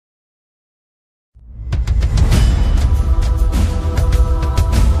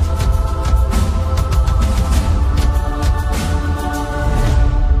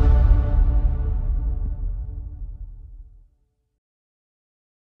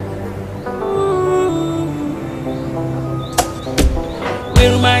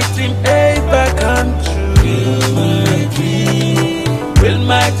dream ever come true? Will my dream? Will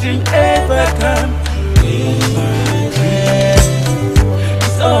my dream ever come true? Will my dream?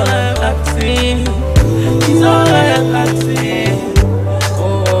 It's all I'm asking. It's all I am asking.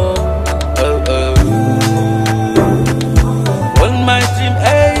 Oh, oh, oh. Will my dream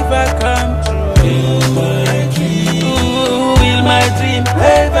ever come true? Will my dream? Ooh, will my dream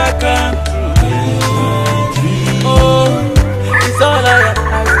ever come true? Will my dream? Oh, it's all I am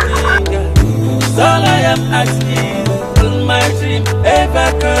asking. It's all I am asking. Will my dream ever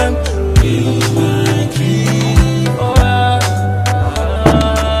come true? Will my dream? Oh,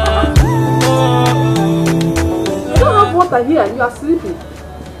 you don't have water here and you are sleeping.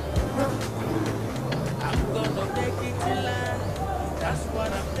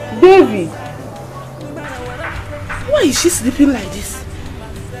 Davy, why is she sleeping like this?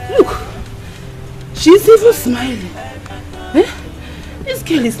 Look, she's even smiling. Eh? This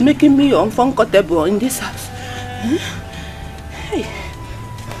girl is making me uncomfortable in this house. Eh? Hey.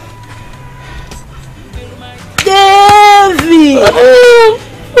 Davy!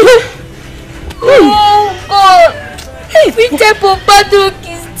 Oh God! Hey, which type of bad luck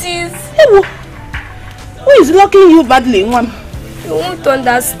is this? Hey, who is locking you badly, Mom? You won't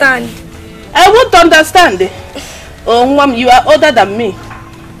understand. I won't understand. Oh, Mom, you are older than me.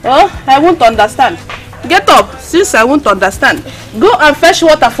 Oh, I won't understand. Get up, since I won't understand. Go and fetch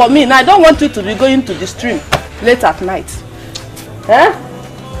water for me. Now, I don't want you to be going to the stream late at night. Huh?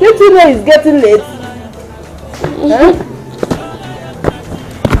 You two know it's getting late. Huh?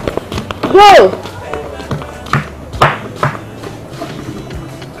 Go!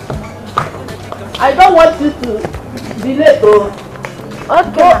 I don't want you to be late, oh.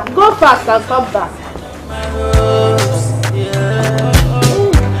 Okay. Go fast and come back.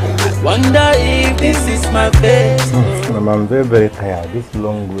 I wonder if this is my fate. Mama, I'm very, very tired. This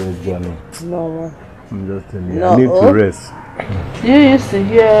long way journey. No, I'm just telling you. No. I need to rest. You used to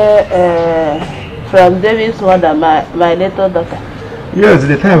hear from David's mother, my little daughter. Yes,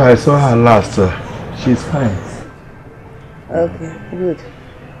 the time I saw her last, she's fine. Okay, good.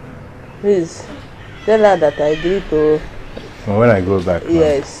 Please, tell her that I agree to... When I go back.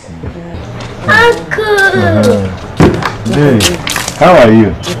 Yes. Uncle! Hey, how are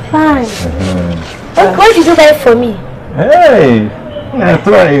you? Fine. Uncle, what did you buy for me? Hey! I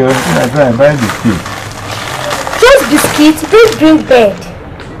try you. I try and buy biscuit. Just biscuits, please drink bread.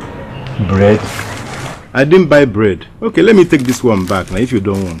 Bread? I didn't buy bread. Okay, let me take this one back now if you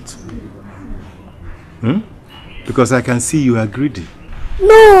don't want. Because I can see you are greedy.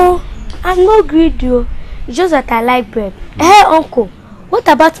 No, I'm not greedy. It's just that I like bread. Hey, Uncle, what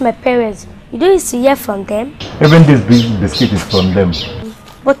about my parents? You don't used to hear from them? Even this big biscuit is from them.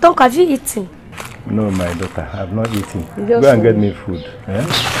 But Uncle, have you eaten? No, my daughter, I have not eaten. Go and get me food. Eh?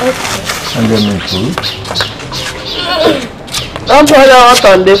 Okay. And get me food. Don't pour it out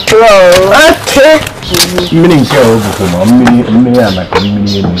on the floor. Okay. Meaning,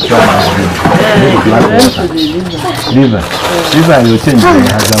 liver. Liver, you change.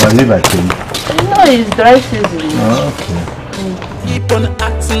 Has our liver changed? No, it's dry season. Oh, okay. Keep on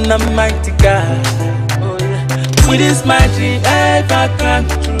asking the mighty God. Oh, yeah. Will this my dream ever come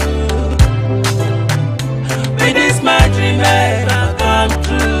true? Will this my dream ever come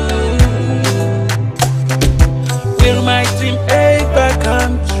true? Will my dream ever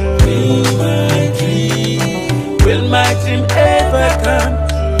come true? Will my dream? Will my dream ever come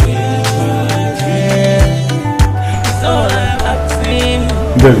true? Will my dream? It's all I'm asking.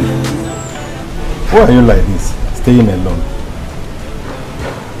 Baby, why are you like this? Staying alone?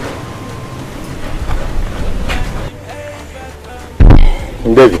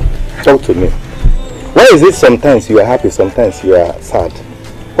 Baby, talk to me. Why is it sometimes you are happy, sometimes you are sad?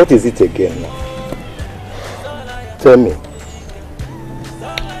 What is it again now? Tell me.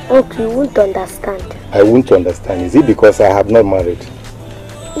 Uncle, you won't understand. I won't understand. Is it because I have not married?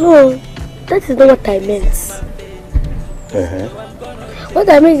 No, that is not what I meant. What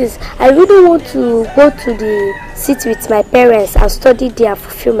I mean is, I really want to go to the city with my parents and study there and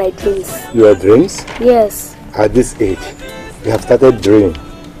fulfill my dreams. Your dreams? Yes. At this age, you have started dreaming.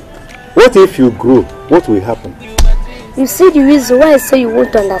 What if you grow? What will happen? You see the reason why I say you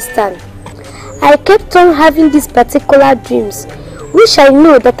won't understand. I kept on having these particular dreams, which I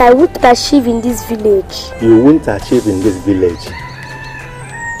know that I won't achieve in this village. You won't achieve in this village?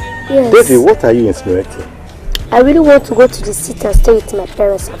 Yes. Baby, what are you insinuating? I really want to go to the city and stay with my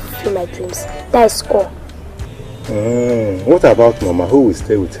parents and fulfill my dreams. That is all. What about Mama? Who will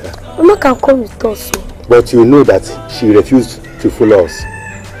stay with her? Mama can come with us. But you know that she refused to follow us.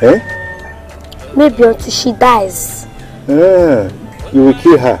 Eh? Maybe until she dies. You will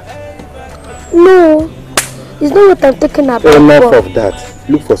kill her. No, it's not what I'm talking about. Enough of that.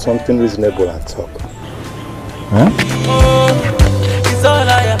 Look for something reasonable and talk. Huh? Oh, it's all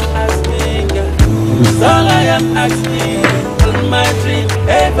I am asking. It's all I am asking. Will my dream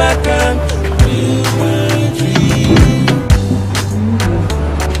ever come true? My dream.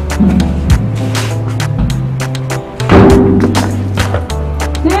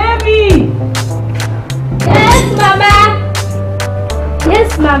 Baby! Yes, Mama!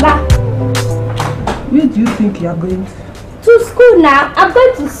 Yes, Mama. Where do you think you are going? To school now. I'm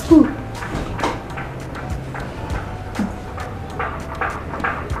going to school.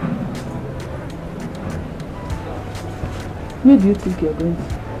 Where do you think you are going?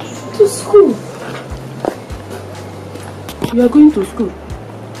 To school. You are going to school?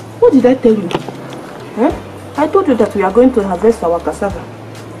 What did I tell you? Eh? I told you that we are going to harvest our cassava.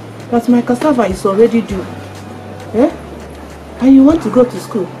 But my cassava is already due. Eh? And you want to go to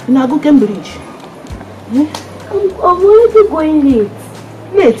school? Now go Cambridge. Eh? I'm already going late.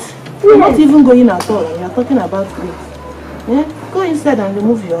 Late? Yes. You're not even going at all. We are talking about late. Eh? Go inside and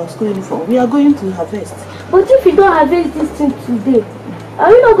remove your school uniform. We are going to harvest. But if you don't harvest this thing today, are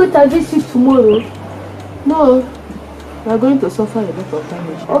you not going to harvest it tomorrow? No. We are going to suffer a lot of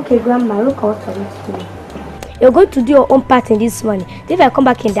damage. Okay, Grandma, look at what I'm doing. You're going to do your own part in this morning. Then if I come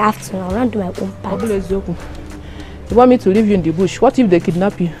back in the afternoon, I'll do my own part. You want me to leave you in the bush? What if they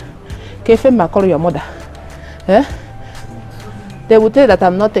kidnap you? Kefe ma call your mother. Eh? They will tell you that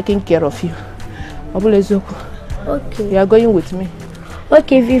I'm not taking care of you. Okay. You are going with me.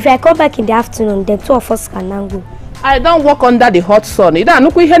 Okay, if I come back in the afternoon, then two of us can now go. I don't walk under the hot sun. Eh?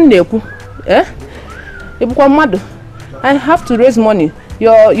 I have to raise money.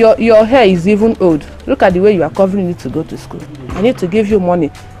 Your hair is even old. Look at the way you are covering it to go to school. I need to give you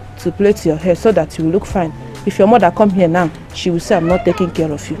money to plait your hair so that you will look fine. If your mother come here now, she will say I'm not taking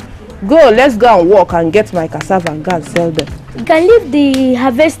care of you. Go, let's go and walk and get my cassava and go and sell them. You can leave the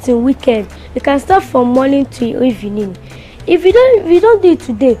harvesting weekend. You can start from morning to evening. If you don't do it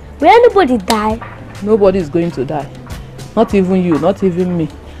today, will anybody die? Nobody is going to die. Not even you, not even me.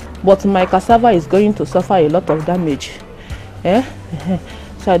 But my cassava is going to suffer a lot of damage. Eh?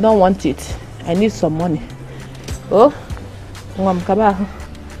 So I don't want it. I need some money. Oh? In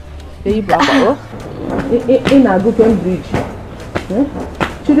a good Cambridge.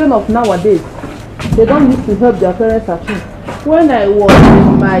 Children of nowadays, they don't need to help their parents at home. When I was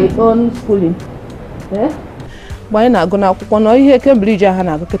in my own schooling,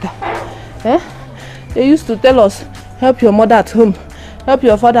 they used to tell us, help your mother at home, help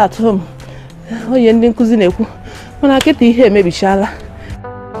your father at home. Maybe Shala.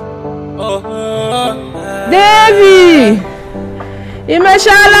 Davy!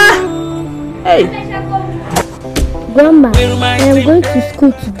 Imeshala! Hey! Grandma, I am going to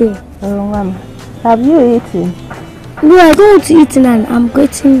school today. Oh, Mama. Have you eaten? No, I don't want to eat now. I'm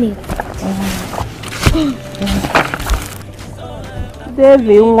getting late.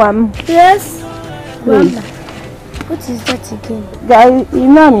 Davy, Mom. Yes? Grandma. What is that again? Guy, you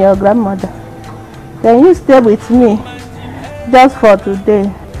know I'm your grandmother. Can you stay with me just for today?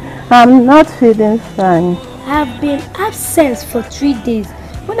 I'm not feeling fine. I've been absent for 3 days.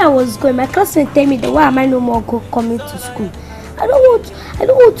 When I was going, my classmate tell me that why am I no more coming to school? I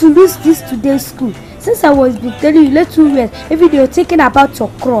don't want to lose this today's school. Since I was been telling you, let you rest. Every day you're thinking about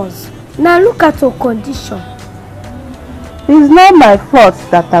your cross. Now look at your condition. It's not my fault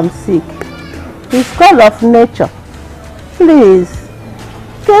that I'm sick. It's call of nature. Please,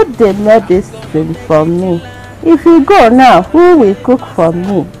 get the medicine for me. If you go now, who will cook for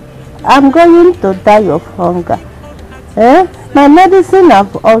me? I'm going to die of hunger. Eh? My medicine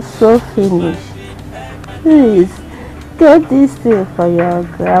have also finished. Please, get this thing for your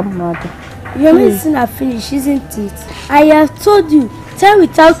grandmother. Your medicine have finished, isn't it? I have told you, 10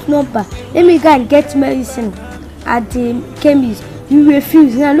 without number. Let me go and get medicine at the chemist. You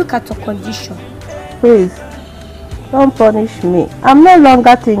refuse. Now look at your condition. Please, don't punish me. I'm no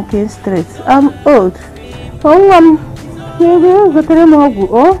longer thinking straight. I'm old.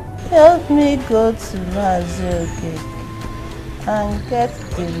 Help me go to Mazoke and get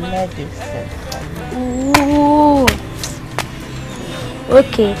the medicine for me. Ooh.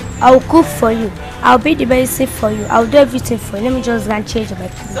 Okay, I'll cook for you. I'll be the medicine for you. I'll do everything for you. Let me just go and change my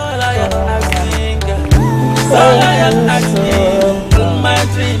food.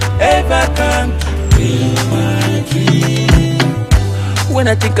 When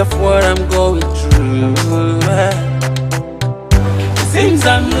I think of what I'm going through, it seems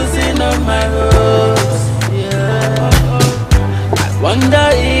I'm losing all my hopes. Yeah. I wonder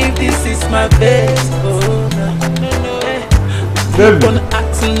if this is my best. keep on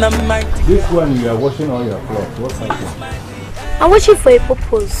acting I'm mighty. This one you are washing all your clothes. What's happening? I'm washing for a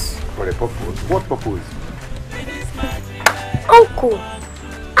purpose. For a purpose? What purpose? Uncle,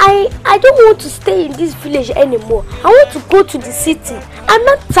 I don't want to stay in this village anymore. I want to go to the city. I'm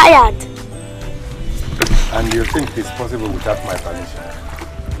not tired. And you think it's possible without my permission?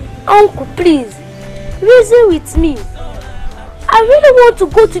 Uncle, please, reason with me. I really want to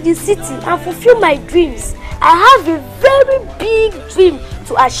go to the city and fulfill my dreams. I have a very big dream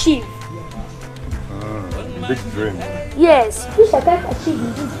to achieve. Big dream? Yes, which I can't achieve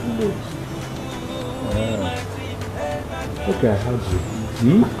in this village. Okay, I have you.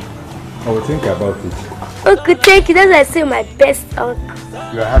 I will think about it. Uncle, thank you. That's why I say my best uncle.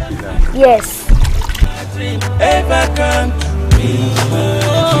 You are happy now? Yes. Ever come true.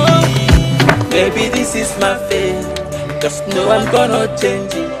 Maybe this is my fate. Just know I'm gonna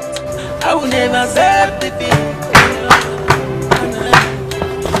change it. I will never accept defeat.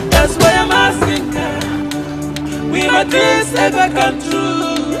 That's why I'm asking God. Will my dreams ever come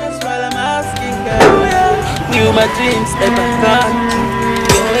true? That's why I'm asking God. Will my dreams ever come true?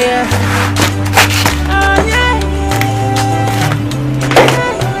 Oh yeah.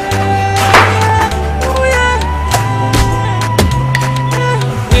 Oh yeah.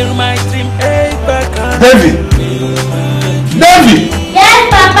 Will my dream ever come? David! David! Yes,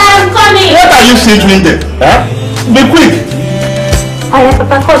 Papa, I'm coming. What are you still doing there? Huh? Be quick! Alright,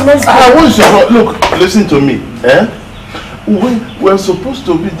 Papa, come, let's go. What's your... Look, listen to me. We're supposed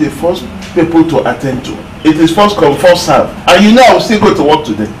to be the first people to attend to. It is first come, first serve. And you know I will still go to work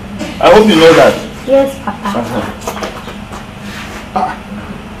today. I hope you know that. Yes, Papa.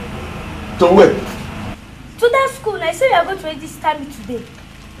 To where? To that school, I said you are going to register me today.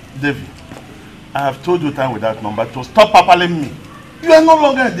 David, I have told you time without number to stop papaling me. You are no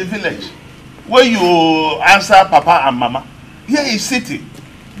longer in the village where you answer Papa and Mama. Here is city.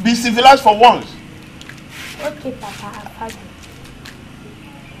 Be civilized for once. Okay, Papa, I've heard you.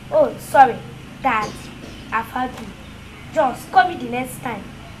 Oh, sorry, Dad, I've heard you. Just call me the next time.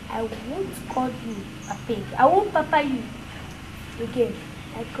 I won't call you a pig. I won't papa you again.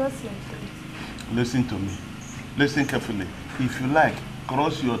 I cross your toes. Listen to me. Listen carefully. If you like,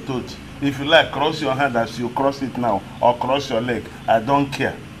 cross your toes. If you like, cross your hand as you cross it now, or cross your leg. I don't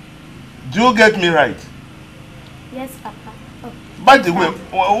care. Do you get me right? Yes, Papa. Oh, by the way,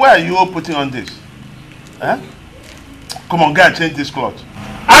 where are you all putting on this? Huh? Come on, go and change this cloth.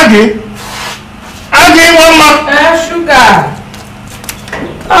 Aggie! Aggie, Mama! Sugar!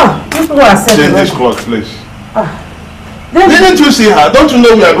 Oh, people are saying change this cloth, please. Didn't you see her? Don't you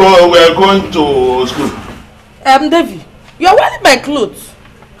know we are going to school? Davy, you are wearing my clothes.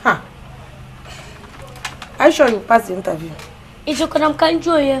 Huh? Are you sure you passed the interview? It's your Kadam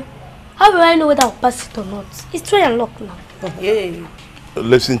Kanjo. How will I know whether I'll pass it or not? It's try and lock now. Hey.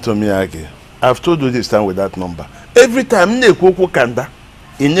 Listen to me, Aggie. I've told you this time with that number. Every time, kanda,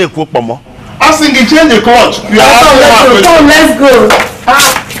 pomo. I think you change the clothes. You are come, let's go.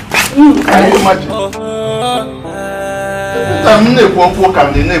 Can you imagine?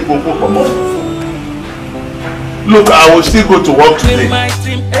 Look, I will still go to work today. Will my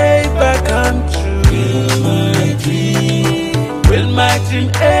dream ever come true? Will my dream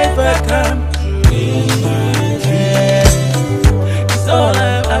ever come true? It's all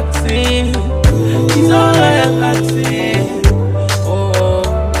I'm asking. It's all I am asking. Oh,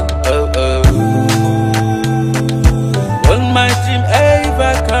 oh, oh. Will my dream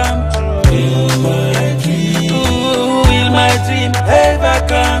ever come true? Will my dream ever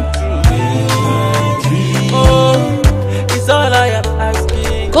come true? Oh, it's all I am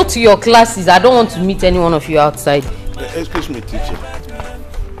asking. Go to your classes. I don't want to meet any one of you outside. Excuse me, teacher.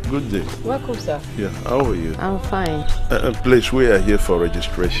 Good day. Welcome, sir. Yeah, how are you? I'm fine. Please, we are here for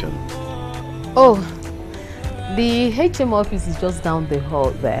registration. Oh, the HM office is just down the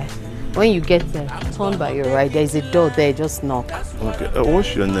hall there. When you get there, turn by your right. There is a door there. Just knock. Okay.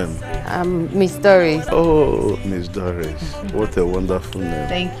 What's your name? Miss Doris. Oh, Miss Doris. What a wonderful name.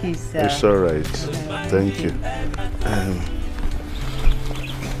 Thank you, sir. It's all right. Thank you.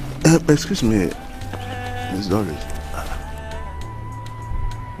 Excuse me, Miss Doris.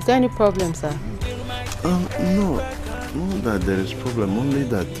 Is there any problem, sir? No. Not that there is problem. Only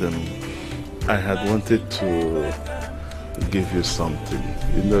that I had wanted to give you something.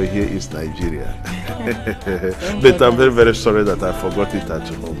 You know, here is Nigeria. But I'm very, very sorry that I forgot it at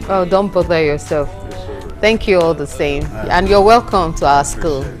home. Oh, don't bother yourself. Thank you all the same. And you're welcome to our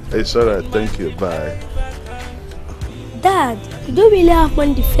school. It's all right. Thank you. Bye. Dad, you don't really have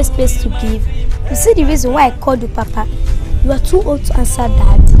money in the first place to give. You see the reason why I called you, Papa? You are too old to answer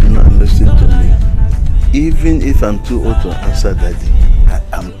Dad. No, listen to me. Even if I'm too old to answer daddy, I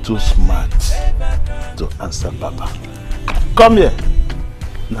am too smart to answer Papa. Come here.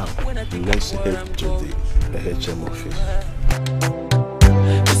 Now, let's head to the HM office.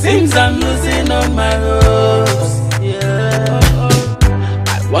 Seems I'm losing on my hopes. Yeah.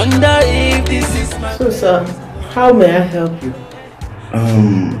 I wonder if this is my... So, sir, how may I help you?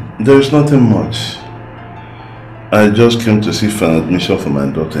 There is nothing much. I just came to see for an admission for my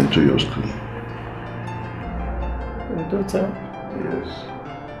daughter into your school. Your daughter? Yes.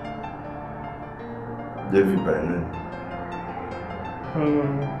 David by name.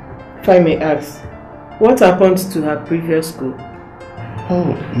 If I may ask, what happened to her previous school?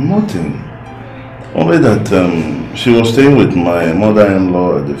 Oh, nothing. Only that she was staying with my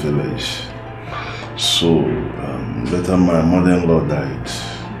mother-in-law at the village. So, later my mother-in-law died.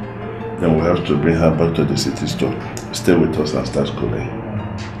 Then we have to bring her back to the city to stay with us and start schooling.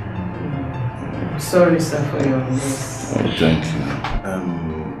 Sorry, sir, for your loss. Oh, thank you.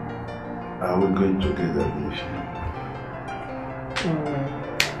 Are we going to get admission?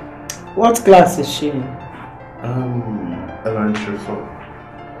 What class is she in? Elementary 4.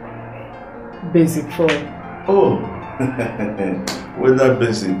 Basic 4. Oh, whether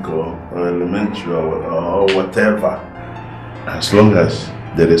basic or elementary or whatever, as long as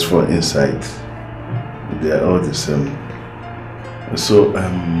there is 4 inside, they are all the same. So,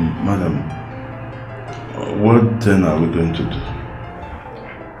 madam, what then are we going to do?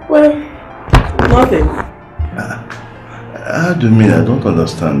 Well, nothing. How do you mean? I don't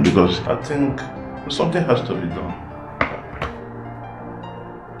understand, because I think something has to be done.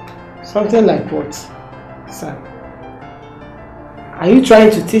 Something like what, sir? Are you trying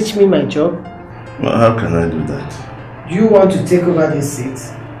to teach me my job? Well, how can I do that? Do you want to take over this seat?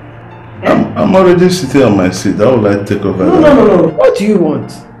 I'm already sitting on my seat. How will I take over? No. What do you want?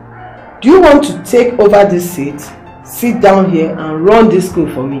 Do you want to take over this seat, sit down here and run this school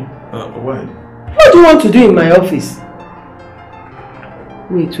for me? Why? What do you want to do in my office?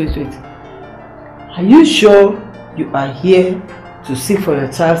 Wait. Are you sure you are here to seek for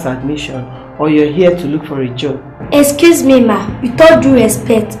your child's admission, or you're here to look for a job? Excuse me, ma. With all due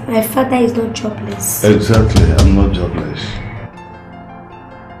respect, my father is not jobless. Exactly, I'm not jobless.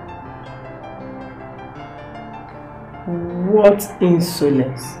 What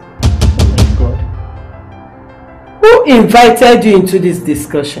insolence. Oh my God. Who invited you into this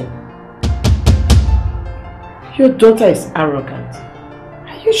discussion? Your daughter is arrogant.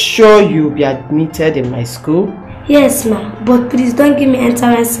 Are you sure you'll be admitted in my school? Yes, ma. But please don't give me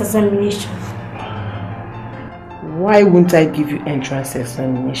entrance examination. Why won't I give you entrance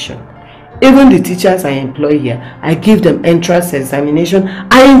examination? Even the teachers I employ here, I give them entrance examination.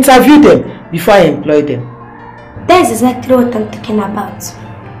 I interview them before I employ them. That is exactly what I'm talking about.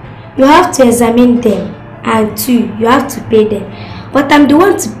 You have to examine them, and 2, you have to pay them. But I'm the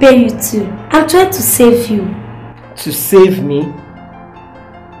one to pay you too. I'm trying to save you. To save me?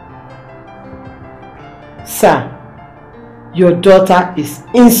 Sir, your daughter is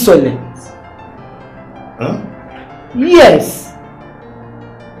insolent. Huh? Yes.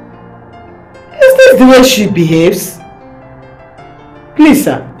 Is this the way she behaves? Please,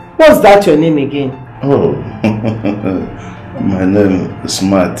 sir, what's that your name again? Oh, my name is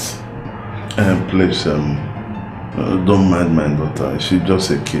Matt. Please, don't mind my daughter. She's just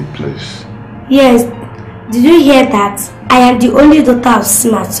a kid, please. Yes. Did you hear that? I am the only daughter of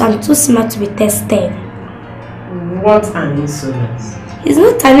smart, so I'm too smart to be tested. What an insolence. It's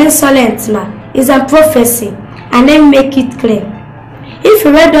not an insolence, ma. It's a prophecy. And then make it clear. If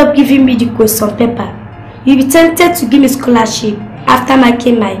you end up giving me the question paper, you'll be tempted to give me scholarship after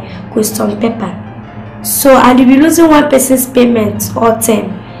marking my question paper. So, and you'll be losing one person's payment or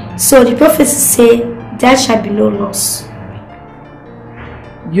 10. So the prophecy say there shall be no loss.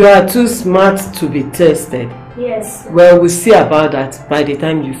 You are too smart to be tested. Yes. Well, we'll see about that by the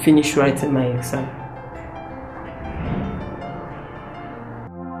time you finish writing my exam.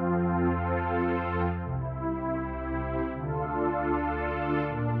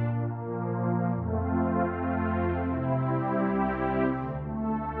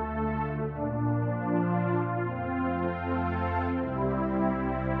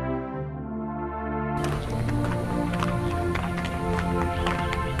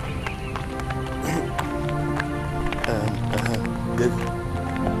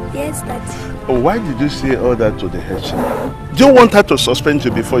 Yes, Daddy. Why did you say all that to the head chef? Do you want her to suspend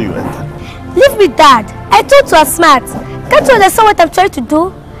you before you enter? Leave me, Dad. I told you are smart. Can't you understand what I'm trying to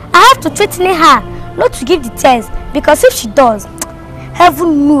do? I have to threaten her not to give the test, because if she does,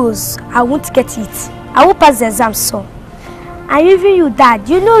 heaven knows I won't get it. I won't pass the exam, so. And even you, Dad,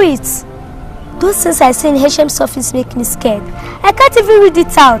 you know it. Those things I say in HM's office make me scared. I can't even read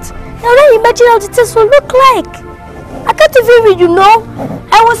it out. Now don't imagine how the test will look like. I can't even read, you know.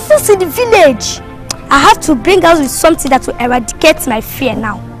 I was just in the village. I have to bring out with something that will eradicate my fear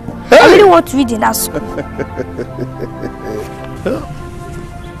now. Hey. I really want to read in that school.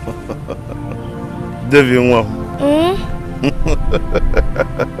 David,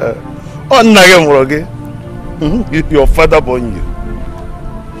 your father born you.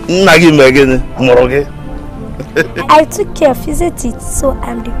 I took care of it, so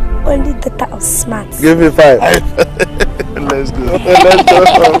I'm the only daughter of smart. Give me 5. Let's go. Let's go.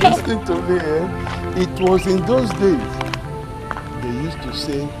 Listen to me, It was in those days they used to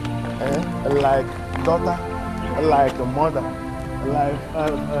say, like daughter, like a mother, like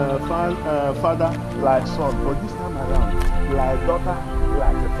father, like son. But this time around, like daughter,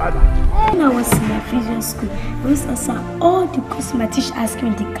 like a father. When I was in my previous school, I used to answer all the questions my teacher asked me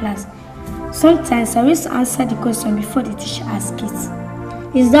in the class. Sometimes I used to answer the question before the teacher asked it.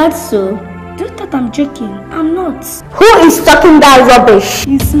 Is that so? Don't thought I'm joking. I'm not. Who is talking that rubbish?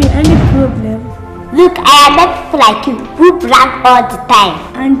 It's me. Any problem? Look, I am not people like you who brag all the time.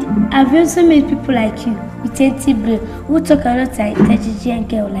 And I've also met people like you with empty brain who talk a lot like a Nigerian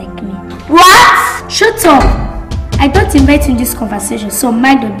girl like me. What? Shut up! I don't invite you in this conversation, so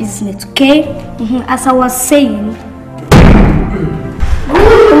mind your business, okay? As I was saying.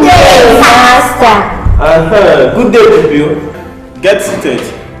 Good day, Master. Good day, pupil. Get seated.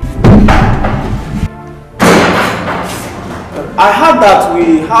 I heard that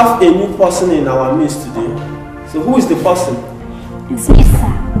we have a new person in our midst today. So who is the person? It's me,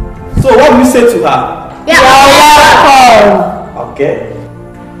 sir. So what do you say to her? You're welcome. Okay.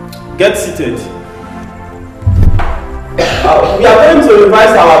 Get seated. We are going to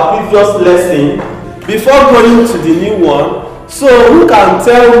revise our previous lesson before going to the new one. So who can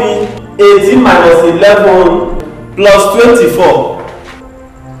tell me 18 minus 11 plus 24?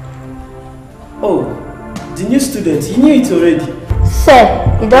 Oh, the new student, you knew it already.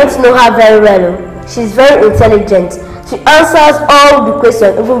 Sir, you don't know her very well. She's very intelligent. She answers all the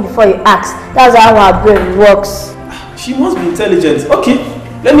questions even before you ask. That's how her brain works. She must be intelligent. Okay,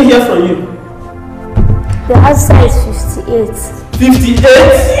 let me hear from you. The answer is 58. 58?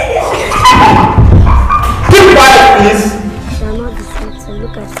 Keep quiet, please. You're not the same, so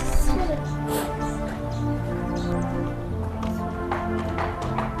look at this.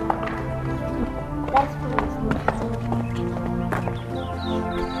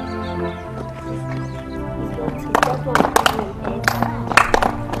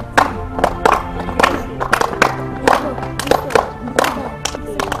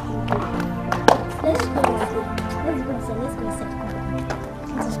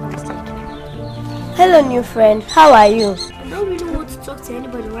 Hello, new friend. How are you? I don't really want to talk to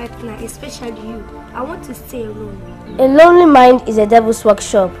anybody right now, especially you. I want to stay alone. A lonely mind is a devil's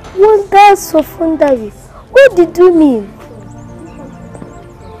workshop. Wonder so wonderful. What did you mean?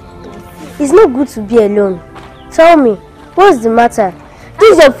 It's not good to be alone. Tell me, what's the matter?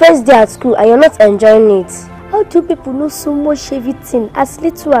 This is your first day at school and you're not enjoying it. How do people know so much everything as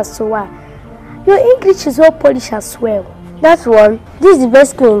little as so well? Your English is well polished as well. That's one. This is the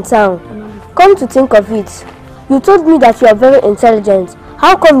best school in town. Come to think of it, you told me that you are very intelligent.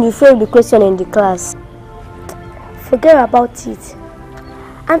 How come you failed the question in the class? Forget about it.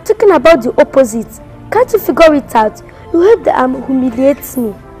 I'm talking about the opposite. Can't you figure it out? You heard that humiliates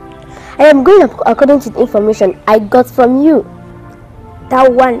me. I am going according to the information I got from you.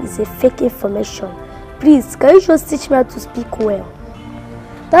 That one is a fake information. Please, can you just teach me how to speak well?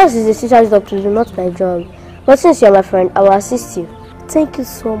 That is the teacher's job to do, not my job. But since you are my friend, I will assist you. Thank you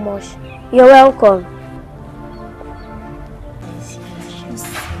so much. You're welcome.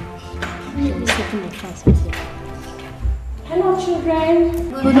 Hello children.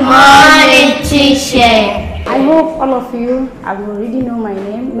 Good morning, teacher. I hope all of you have already know my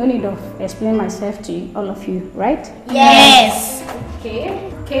name. No need of explain myself to you, all of you, right? Yes.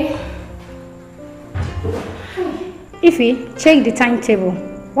 Okay. Ify, check the timetable.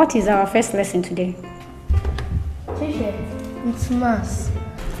 What is our first lesson today? Teacher, it's maths.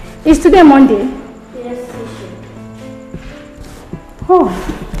 Is today Monday? Yes, teacher. Oh,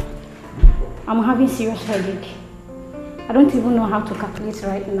 I'm having serious headache. I don't even know how to calculate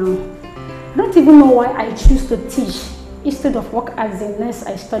right now. I don't even know why I choose to teach instead of work as the nurse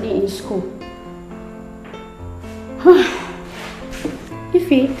I study in school.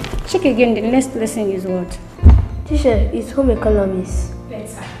 Ify, check again, the next lesson is what? Teacher, it's home economics.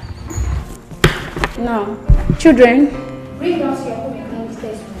 Better. Now, children, bring out your home economics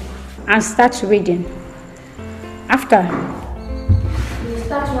textbook and start reading. After, you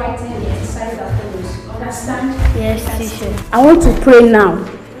start writing the exercise that follows. Understand? Yes, teacher. I want to pray now.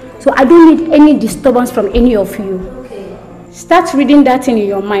 So I don't need any disturbance from any of you. Okay. Start reading that thing in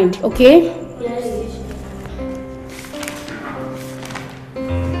your mind, okay? Yes, teacher.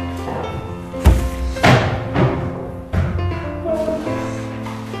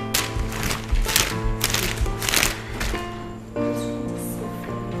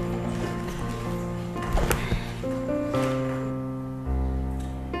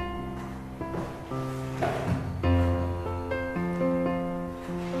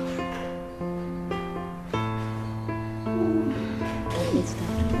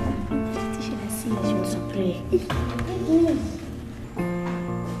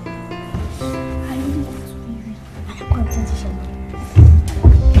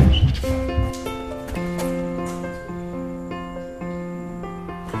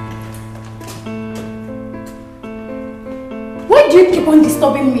 Why do you keep on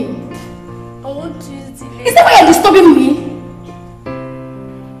disturbing me? I want to use it. Is that why you're disturbing me?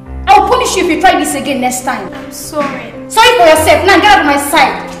 I'll punish you if you try this again next time. I'm sorry. Sorry for yourself. Now get out of my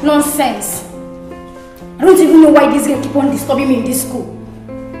sight. Nonsense. I don't even know why this girl keep on disturbing me in this school.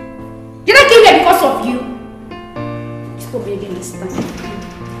 Did I came here because of you? Disturb me again this time.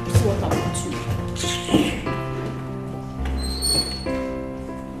 See what I will do.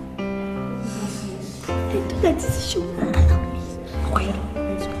 Don't let this show. Quiet.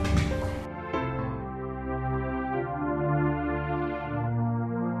 Let's go.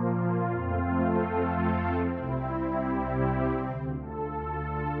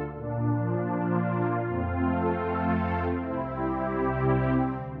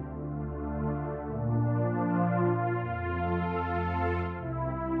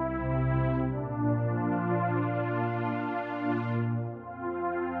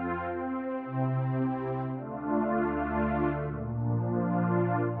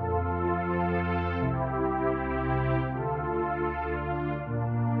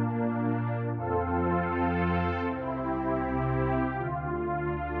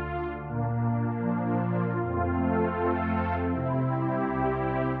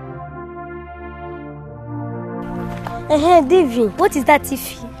 Davy, what is that,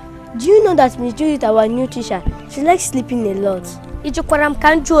 Tiffy? Do you know that Miss Judith, our new teacher, she likes sleeping a lot? Who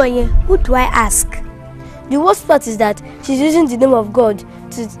do I ask? The worst part is that she's using the name of God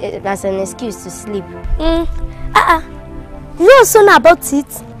as an excuse to sleep. You also know about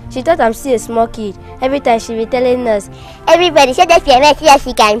it? She thought I'm still a small kid. Every time she be telling us, everybody said that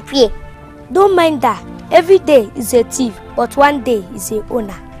she can pray. Don't mind that. Every day is a thief, but one day is a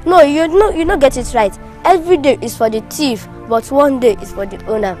owner. No, you don't get it right. Every day is for the thief, but one day is for the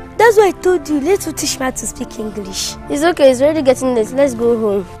owner. That's why I told you, let's teach me how to speak English. It's okay, it's already getting late. Let's go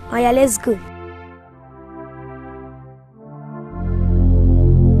home. Oh yeah, let's go.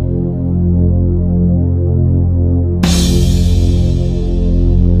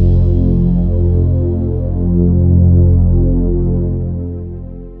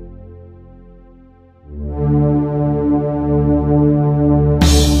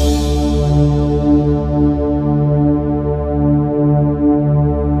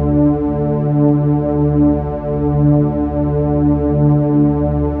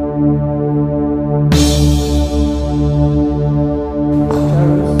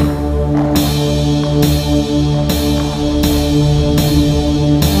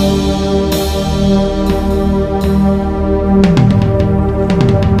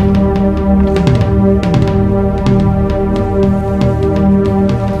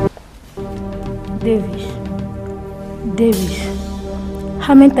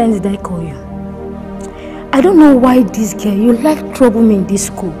 How many times did I call you? I don't know why this girl, you like trouble me in this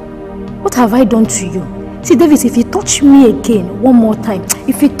school. What have I done to you? See, Davis, if you touch me again one more time,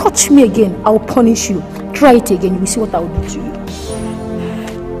 if you touch me again, I'll punish you. Try it again, you will see what I will do to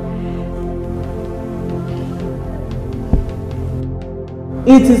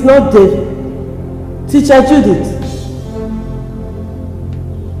you. It is not David. Teacher Judith.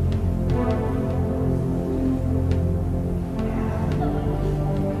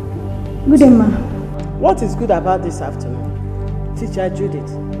 Good day, ma. What is good about this afternoon? Teacher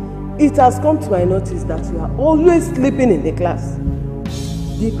Judith, it has come to my notice that you are always sleeping in the class.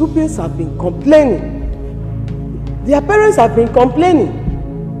 The pupils have been complaining. Their parents have been complaining.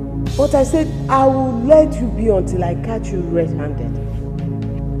 But I said, I will let you be until I catch you red-handed.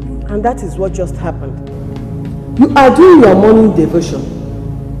 And that is what just happened. You are doing your morning devotion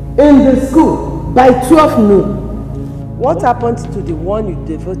in the school by 12 noon. What happened to the one you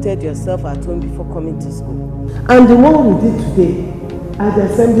devoted yourself at home before coming to school? And the one we did today at the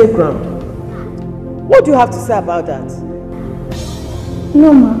assembly ground? What do you have to say about that?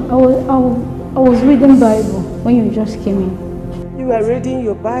 No, ma. I was reading Bible when you just came in. You were reading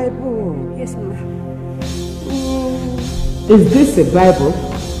your Bible? Yes, ma. Is this a Bible,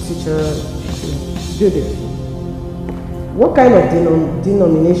 Teacher Judith? What kind of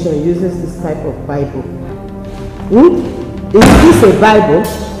denomination uses this type of Bible? Is this a Bible?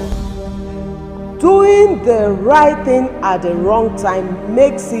 Doing the right thing at the wrong time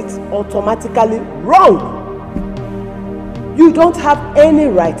makes it automatically wrong. You don't have any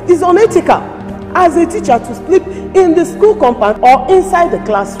right. It's unethical as a teacher to sleep in the school compound or inside the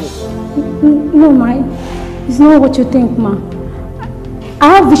classroom. No, ma. It's not what you think, ma.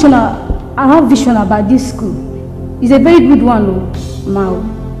 I have vision about this school. It's a very good one, ma.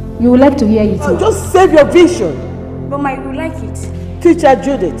 You would like to hear it. Oh, just save your vision. But ma, you like it. Teacher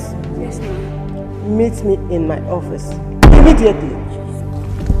Judith. Yes, ma. Meet me in my office immediately.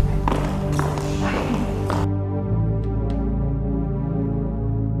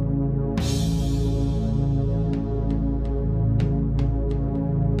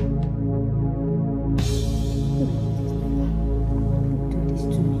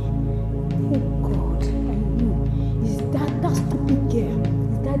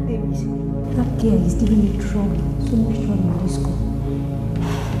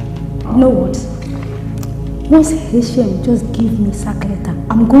 You know what? Once Hashem just give me sack letter,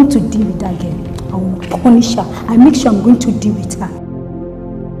 I'm going to deal with that girl. I will punish her. I make sure I'm going to deal with her.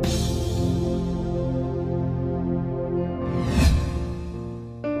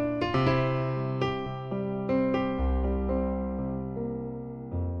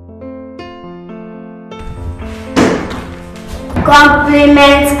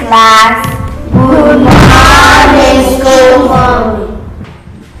 Compliments class. Good morning, school.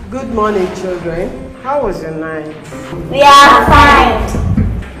 Good morning, children. How was your night? We are fine.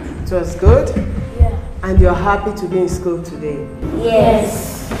 It was good? Yeah. And you're happy to be in school today?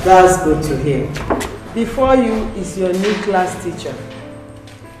 Yes. That's good to hear. Before you is your new class teacher.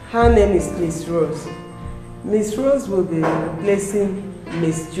 Her name is Miss Rose. Miss Rose will be replacing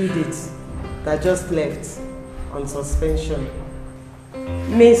Miss Judith that just left on suspension.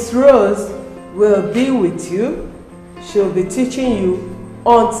 Miss Rose will be with you. She'll be teaching you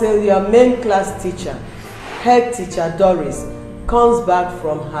until your main class teacher, head teacher Doris, comes back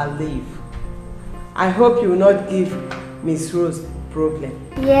from her leave. I hope you will not give Miss Rose problem.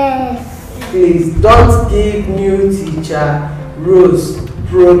 Yes. Please don't give new teacher Rose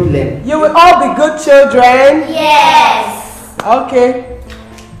problem. You will all be good children? Yes. Okay.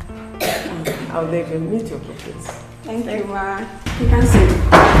 I'll leave you. Meet your pupils. Thank you, ma. You can sit.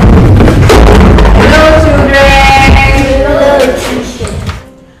 Hello, children. Hello, teacher.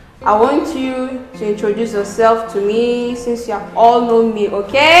 I want you to introduce yourself to me since you have all known me,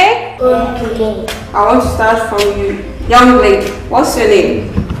 okay? Okay. I want to start from you. Young lady, what's your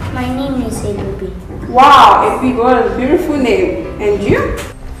name? My name is Elubi. Wow, a big one, a beautiful name. And you?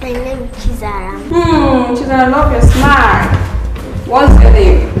 My name is Chizara. Chizara, I love your smile. What's your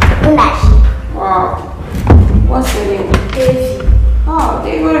name? Ulashi. Wow. What's your name? Davy. Oh,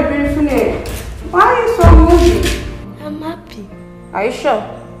 Davy, what a beautiful name. Why are you so moody? I'm happy. Are you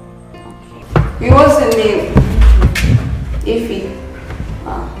sure? What's your name? Ify.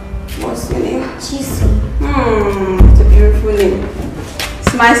 What's your name? Chisi. It's a beautiful name.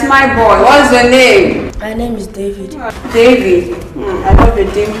 Smile boy. What's your name? My name is David. David. I love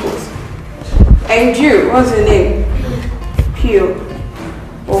your dimples. And you, what's your name? Pure.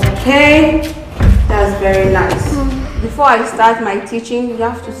 Okay. That's very nice. Before I start my teaching, you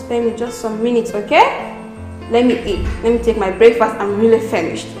have to spare me just some minutes, okay? Let me eat. Let me take my breakfast. I'm really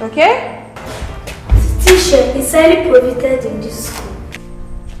famished, okay? Teacher is highly prohibited in this school.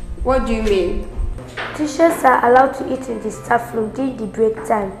 What do you mean? Teachers are allowed to eat in the staff room during the break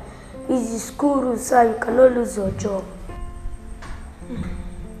time. It's the school rule, so you cannot lose your job.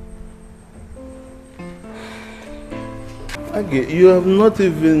 Okay, you have not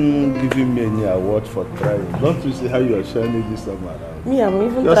even given me any award for trying. Don't you see how you are shining this time around? Me, I'm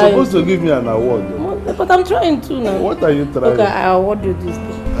even You're trying. You're supposed to give me an award. But I'm trying too now. What are you trying? Okay, I award you this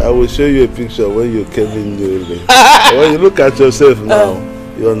thing. I will show you a picture when you came in newly. When you look at yourself now,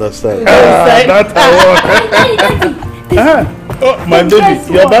 you understand. That award. Oh, my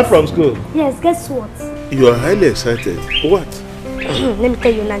baby, you're back from school. Yes, guess what? You are highly excited. What? Let me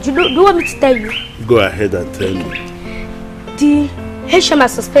tell you now. Do you want me to tell you? Go ahead and tell me. The HM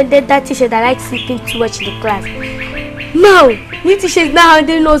has suspended that teacher that likes sleeping too much in the class. Now, new teacher is now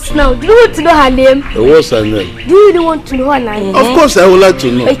handling us now. Do you want to know her name? What's her name? Do you really want to know her name? Of course, I would like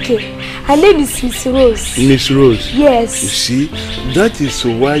to know. Okay. Her name is Miss Rose. Miss Rose? Yes. You see, that is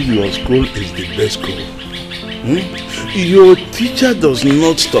why your school is the best school. Your teacher does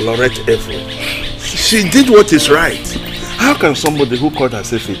not tolerate effort. She did what is right. How can somebody who called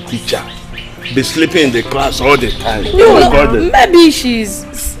herself a teacher be sleeping in the class all the time? No, maybe she's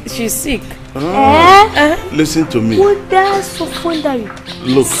sick. Listen to me. What that's so wondering.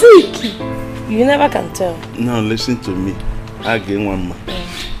 Look. Sick. You never can tell. Now listen to me. Again, one more.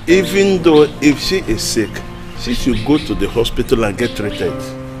 Even though if she is sick, she should go to the hospital and get treated.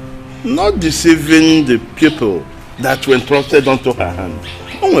 Not deceiving the people that were entrusted onto her hand.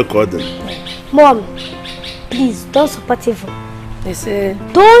 Oh my God. Mom, please don't support evil. They say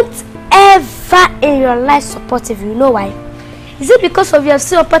don't ever in your life support evil. You know why? Is it because of your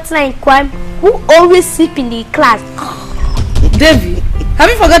still partner in crime who always sleep in the class? Davy, have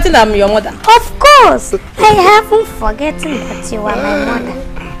you forgotten I'm your mother? Of course. I haven't forgotten that you are my mother.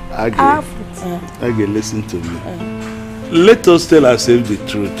 Age, listen to me. Let us tell ourselves the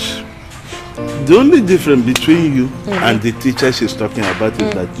truth. The only difference between you and the teacher she's talking about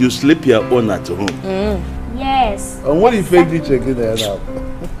is that you sleep your own at home. Yes. And what if you teacher again now?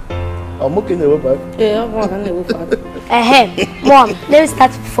 I'm okay now, back. Yeah, Mom, let me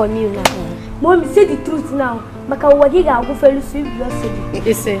start from you now. Mom, say the truth now. Maka wagiga go felu sweep your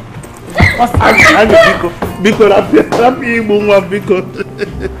You say. Biko rapi ibu biko.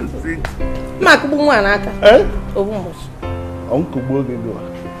 Mak bu nwa na aka. Obumbo. Onku gbo gego.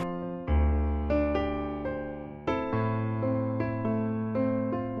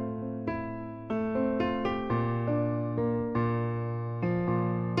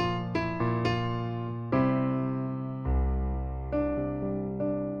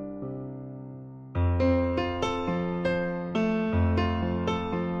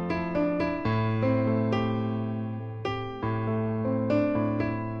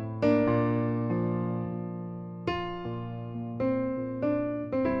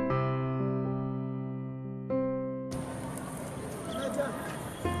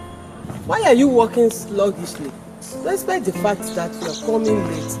 Why are you walking sluggishly, despite the fact that you are coming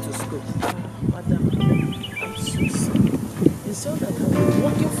late to school? Madam, I'm so sorry. It's just that I've been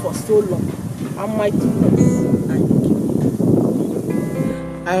working for so long, and my students are making.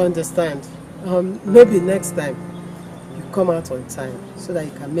 I understand. Maybe next time you come out on time so that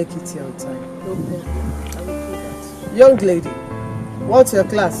you can make it here on time. No problem. I will do that. Young lady, what's your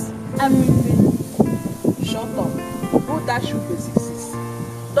class? I'm in. Shut up. Who that should basic 6?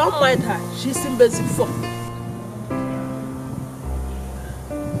 Don't mind her. She's in basic 4.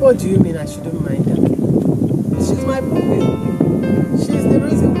 What do you mean I shouldn't mind her? She's my pupil. She's the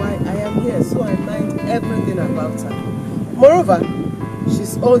reason why I am here, so I mind everything about her. Moreover,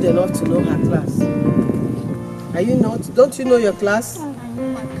 she's old enough to know her class. Are you not? Don't you know your class?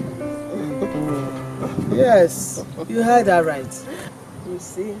 Yes, you heard her right. You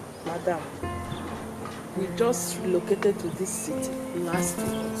see, madam, we just relocated to this city last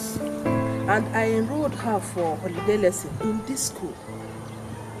month, and I enrolled her for holiday lesson in this school.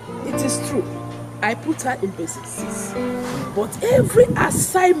 It is true, I put her in basic 6, but every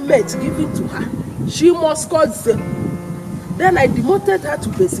assignment given to her, she must score 0. Then I demoted her to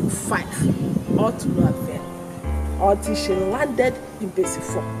basic 5, all to no avail, until she landed in basic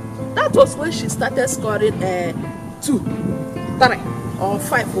 4. That was when she started scoring 2, 3, or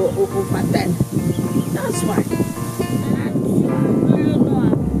 5 over 10. That's why.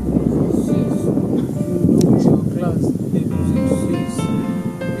 Your class,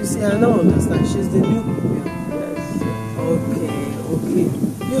 you see, I don't understand. She's the new pupil. Yes. Okay.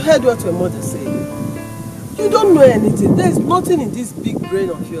 You heard what your mother said. You don't know anything. There's nothing in this big brain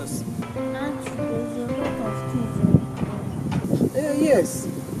of yours. Yes,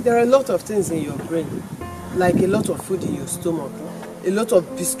 there are a lot of things in your brain, like a lot of food in your stomach, a lot of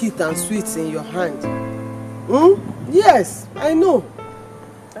biscuit and sweets in your hand. Yes, I know.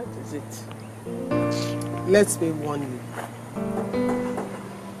 That is it. Let me warn you.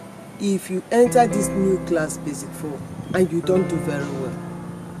 If you enter this new class basic 4 and you don't do very well,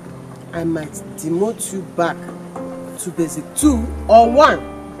 I might demote you back to basic 2 or 1.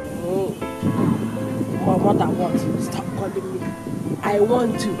 My mother wants you. Stop calling me. I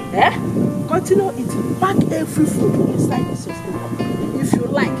want to. Continue eating. Pack every food inside the system. If you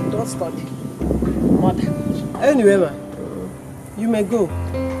like, don't study. Mother. Anyway, ma, you may go.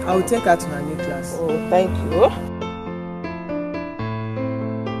 I will take her to her new class. Oh, thank you.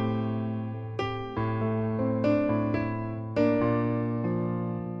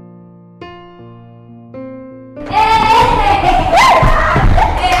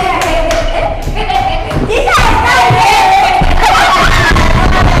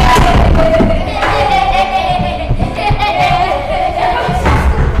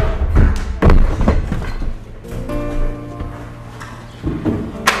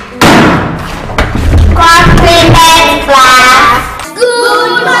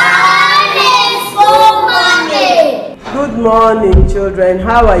 morning, children.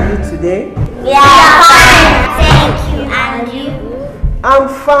 How are you today? We are fine. Thank you. And you? I'm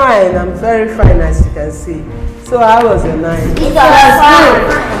fine. I'm very fine, as you can see. So how was your night? It was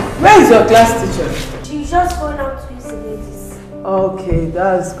fun. Where is your class teacher? She just gone out to use the ladies. Okay,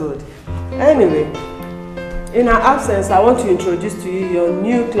 that's good. Anyway, in her absence, I want to introduce to you your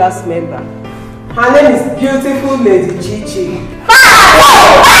new class member. Her name is Beautiful Lady Chichi.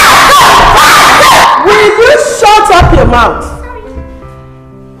 Will you shut up your mouth?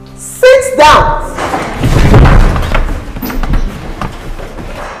 Sit down.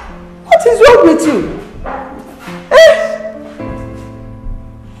 What is wrong with you?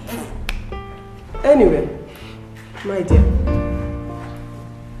 Anyway, my dear,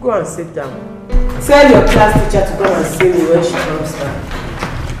 go and sit down. Tell your class teacher to go and see me when she comes back.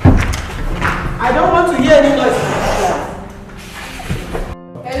 I don't want to hear any noise in the class.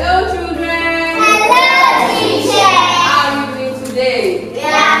 Hello, children. Hello, teacher. How are you doing today? We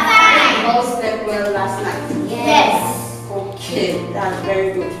are fine. All slept well last night? Yes. Okay, that's very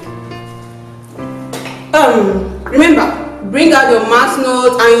good. Remember, bring out your math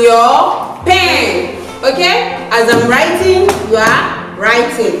note and your pen. Okay? As I'm writing, you are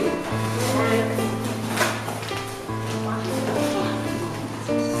writing.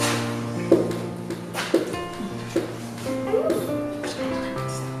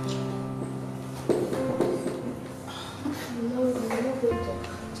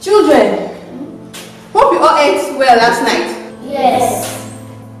 Children, hope you all ate well last night. Yes.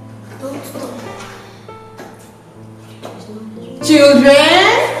 Children,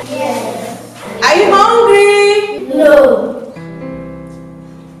 Yes. are you hungry? No.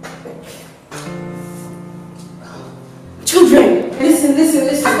 Children, listen.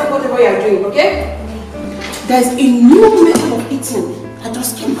 Stop whatever you are doing, okay? There's a new method of eating that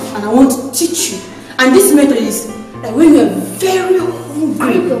just came out and I want to teach you. And this method is that when you are very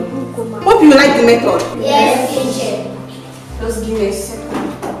hungry. Hope you like the method. Yes, teacher. Just give me a second.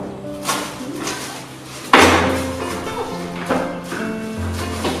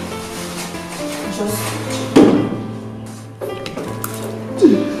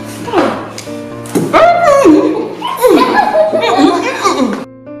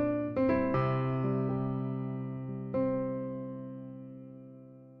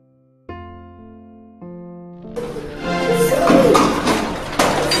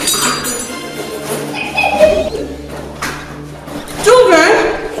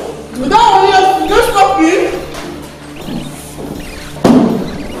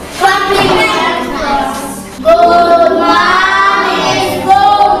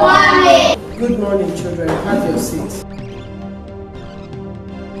 Good morning, children. Have your seat.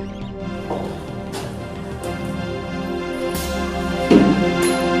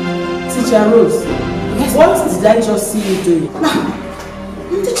 Teacher Rose, what did I just see you doing?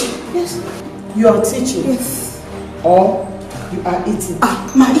 I'm teaching, yes. You are teaching? Yes. Or you are eating?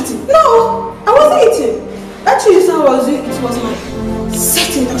 I'm eating. No, I wasn't eating. Actually, this I was doing, it was my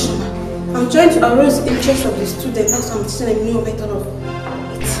set induction. I'm trying to arouse the interest of the student. That's why I'm teaching a new method of it.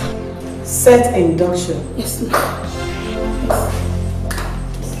 Set induction? Yes, ma'am.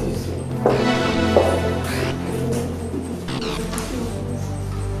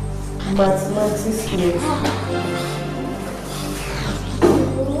 Mathematics yes.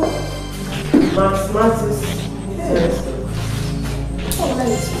 Mathematics yes.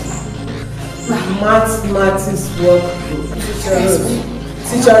 Mathematics workbook.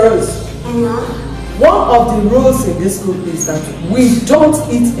 Teacher Rose. One of the rules in this school is that we don't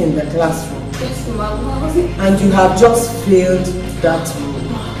eat in the classroom. Yes, ma'am. And you have just failed that rule.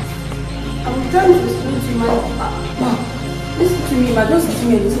 I'm trying to explain to my mom. Listen to me, ma. Don't listen to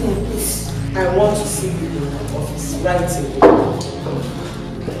me, please. I want to see you in the office right away.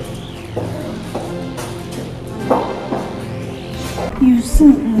 You see,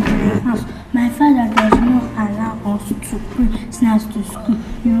 in the house, my father does not allow us to bring snacks to school.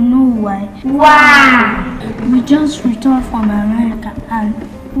 You know why? Why? We just returned from America and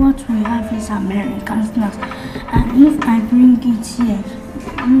what we have is American snacks. And if I bring it here,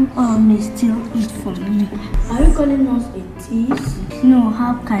 you all may still eat from me. Are you calling us a thief? No,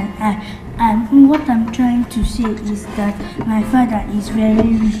 how can I? And what I'm trying to say is that my father is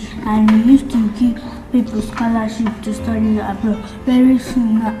very rich and he used to give people scholarship to study abroad. Very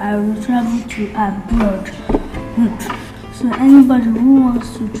soon now I will travel to abroad. So anybody who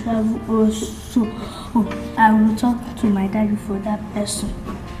wants to travel also, I will talk to my daddy for that person.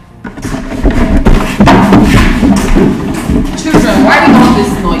 Children, why do you want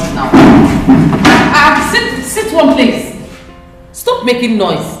this noise now? Sit one place. Stop making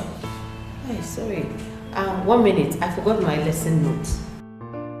noise. Hey, sorry. 1 minute. I forgot my lesson notes.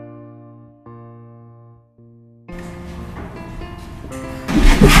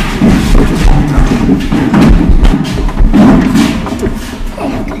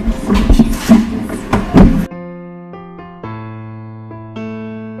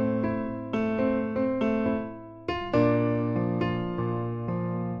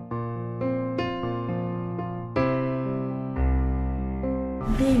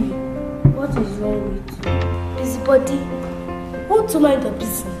 Baby, what is wrong with you? Busybody, want to mind the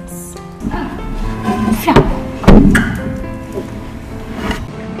business.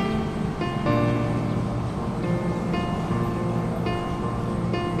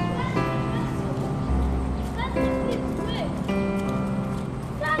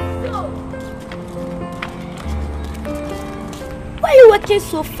 Why are you working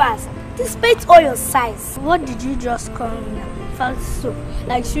so fast, despite all your size? What did you just call me now? Fast so.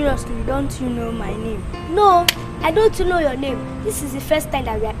 Like seriously, don't you know my name? No, I don't know your name. This is the first time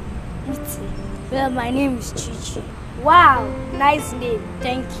that we are meeting. Well, my name is Chichi. Wow, nice name.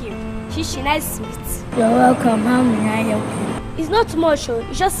 Thank you. Chichi, nice to meet you. You're welcome. How may I help you? It's not much,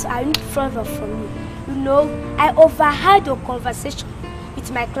 it's just I need favor from you. You know, I overheard your conversation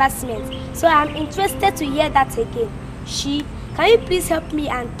with my classmates, so I'm interested to hear that again. Can you please help me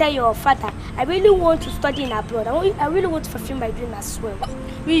and tell your father I really want to study in abroad. I really want to fulfill my dream as well.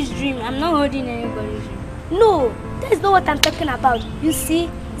 Which dream? I'm not holding anybody's dream. No, that is not what I'm talking about. You see,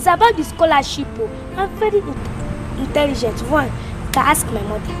 it's about the scholarship. I'm very intelligent. One, you can ask my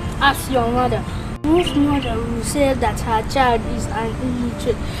mother. Ask your mother. Most mother will say that her child is an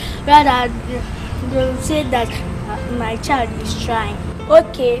illiterate. Rather, they will say that my child is trying.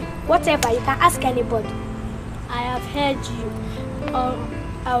 Okay, whatever, you can ask anybody. I have heard you.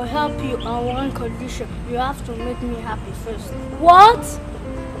 I'll help you on one condition. You have to make me happy first. What?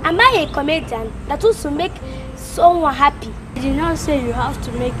 Am I a comedian that wants to make someone happy? I did not say you have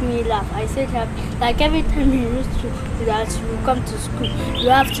to make me laugh. I said happy. Like every time you used to that you come to school, you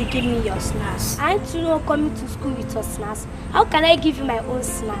have to give me your snacks. Aren't you not coming to school with your snacks? How can I give you my own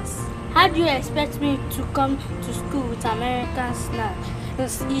snacks? How do you expect me to come to school with American snacks?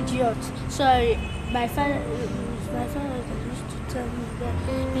 This idiot. Sorry, my father used to tell me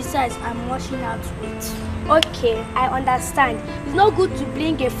that. Besides, I'm washing out with. Okay, I understand. It's not good to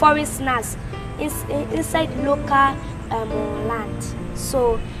bring a foreign snacks inside local land.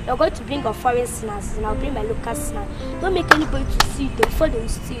 So you're going to bring a foreign snacks and I'll bring my local snack. Don't make anybody to see it before they will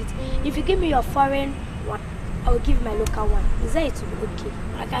see it. If you give me your foreign one, I will give you my local one. Is that it will be okay?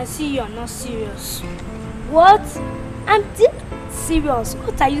 I can see you're not serious. What? I'm serious.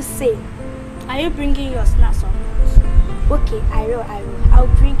 What are you saying? Are you bringing your snacks on? Okay, I will. I'll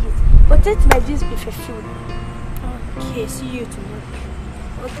bring it. But let my dreams be fulfilled. Okay, see you tomorrow.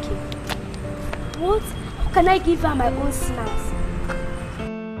 Okay. What? How can I give her my own snacks?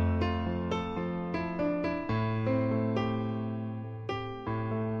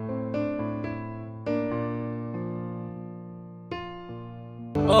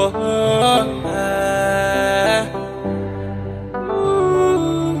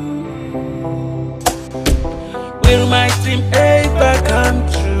 Will my dream ever come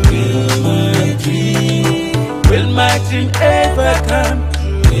true? Will my dream ever come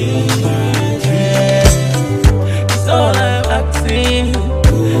true? It's all I'm asking.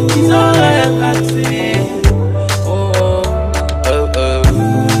 It's all I am asking.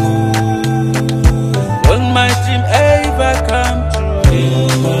 Will my dream ever come true?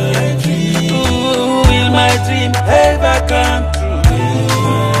 Will my dream ever come true?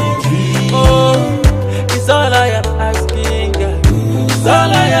 It's all I am asking. It's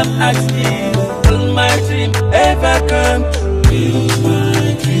all I am asking. Will my dream ever come true?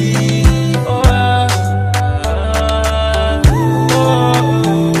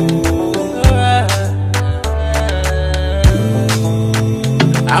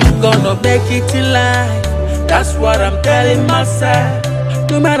 I'm gonna make it in life. That's what I'm telling myself.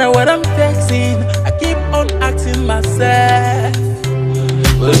 No matter what I'm facing, I keep on asking myself,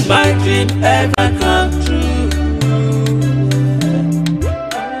 will my dream ever come true?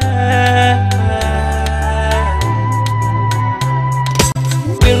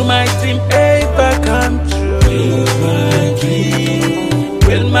 Will my dream ever come true?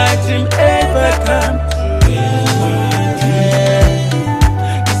 Will my dream ever come true?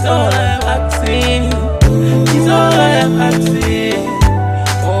 It's all I'm asking. It's all I am asking.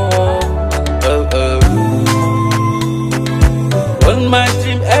 Will my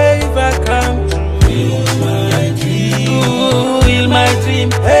dream ever come true? Will my dream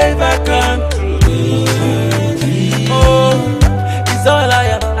ever come true? It's all I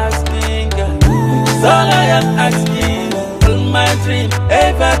am asking. It's all I am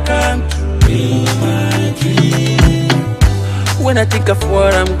ever come true. In my dream. When I think of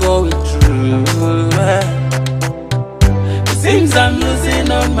what I'm going through, it seems I'm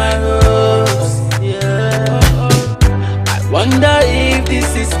losing all my hopes. Yeah. I wonder if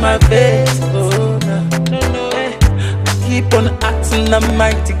this is my fate. Oh, no. I keep on asking the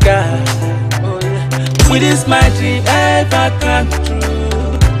mighty God. Oh, yeah. Will this my dream ever come true?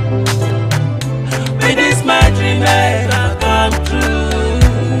 Will this my dream ever come true?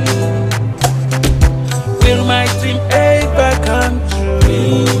 Will my dream ever come true?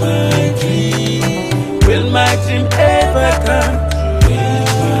 Will my dream? Will my dream ever come true? Will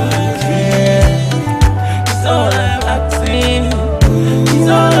my dream? It's all I'm asking. It's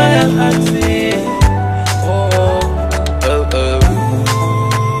all I'm asking.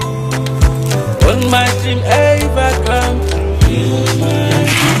 Will my dream ever come true?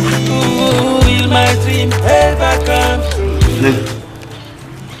 Will my dream ever come true?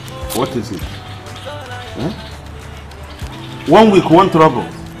 What is it? Huh? 1 week, one trouble.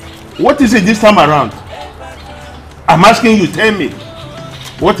 What is it this time around? I'm asking you, tell me.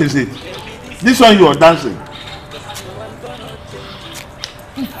 What is it? This one you are dancing.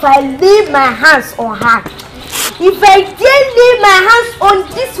 If I lay my hands on her, if I dare lay my hands on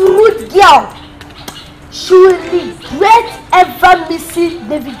this rude girl, she will regret ever missing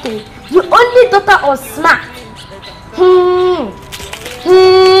David, the only daughter of Smart.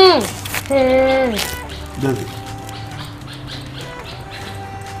 David,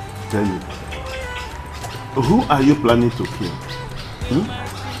 tell me, who are you planning to kill?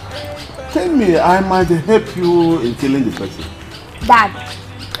 Tell me, I might help you in killing the person. Dad,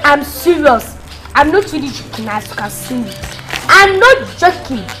 I'm serious. I'm not really joking, as you can see. I'm not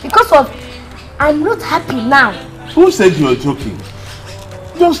joking because of I'm not happy now. Who said you were joking?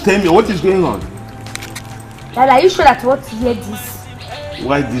 Just tell me what is going on. Dad, are you sure that you want to hear this?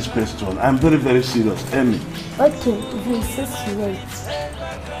 Why this question? I'm very, very serious. Tell me. Okay, if you insist, you wait.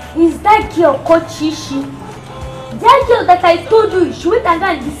 Is that girl called Chishi? That girl that I told you, she went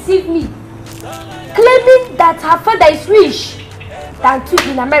and deceived me, claiming that her father is rich than to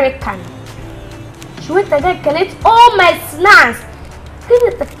be an American. She went and collect all my snacks,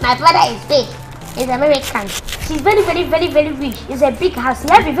 claiming that my father is rich, is American. She's very, very, very, very rich. It's a big house. She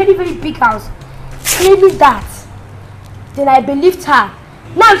has a very, very big house. Claiming that. Then I believed her.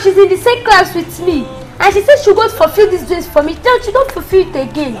 Now she's in the same class with me. And she said she won't fulfill these dreams for me. Tell she don't fulfill it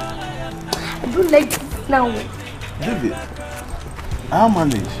again. I don't like this now. David, I'll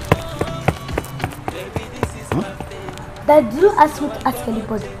manage. Dad, do you ask me to ask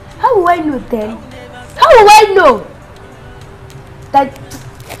anybody? How will I know then? How will I know? That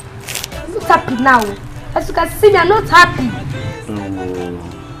I'm not happy now. As you can see me, I'm not happy. I'm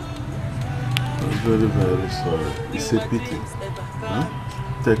very, very sorry. It's a pity.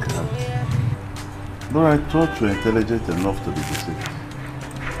 Take heart. But I thought you were intelligent enough to be deceived.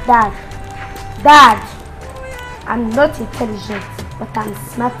 Dad, I'm not intelligent, but I'm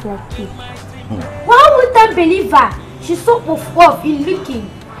smart like you. Why would I believe her? She's so off in looking.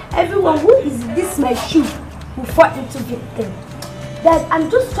 Everyone who is this my shoe will fall into victim. Dad, I'm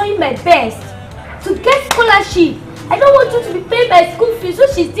just trying my best to get scholarship. I don't want you to be paying my school fees,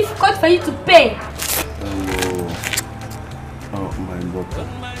 which is difficult for you to pay. Oh, my daughter.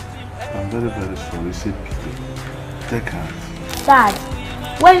 I'm very, very sorry. It's a pity. Take heart. Dad,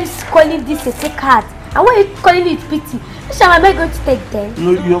 why are you calling this a take heart? And why are you calling it pity? Which am I going to take then?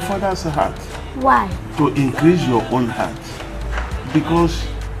 No, your father's heart. Why? To increase your own heart. Because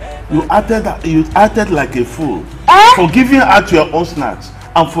you acted like a fool. For giving out your own snacks.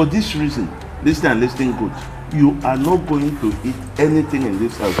 And for this reason, listen and listen good. You are not going to eat anything in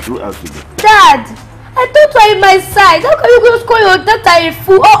this house throughout today. Dad, I thought you were in my side. How can you just call your daughter a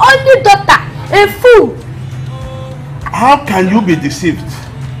fool? Or only daughter a fool? How can you be deceived?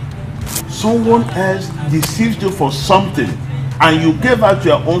 Someone else deceived you for something and you gave out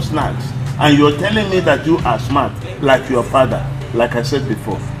your own snacks and you're telling me that you are smart like your father. Like I said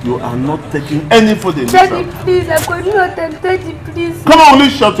before, you are not taking any food in this house. Daddy, please, I'm going to attempt. Daddy, please. Come on,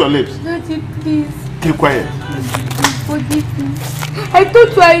 please shut your lips. Daddy, please. Keep quiet. Forgive me. I thought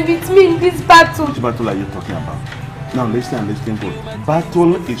you were with me in this battle. Which battle are you talking about? Now listen and listen good.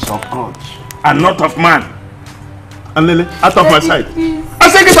 Battle is of God and not of man. And Lily, out of my sight. Please. I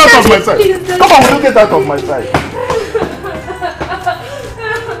said get out of my sight. Please, come on, will you get out of my sight?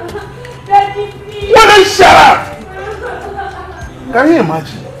 Daddy, please. Will you shut up? Can you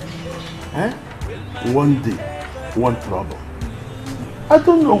imagine? One day, one trouble. I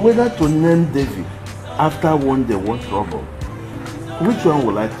don't know whether to name David after one day, one trouble. Which one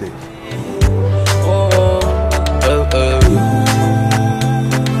will I take?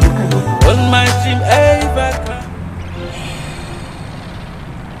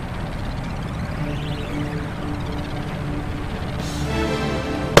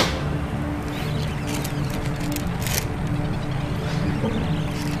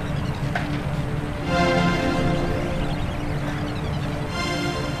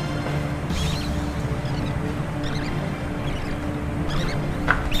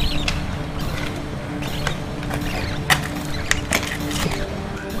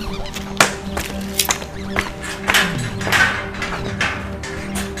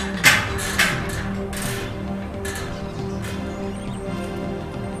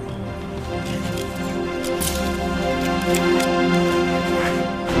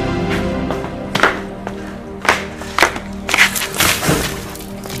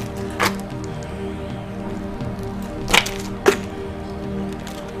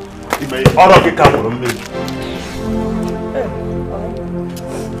 me. All of you come from me.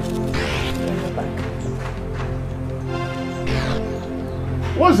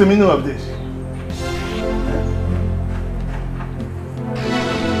 What's the meaning of this?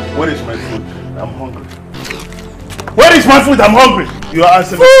 Where is my food? I'm hungry. Where is my food? I'm hungry. You are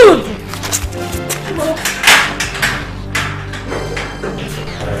asking food.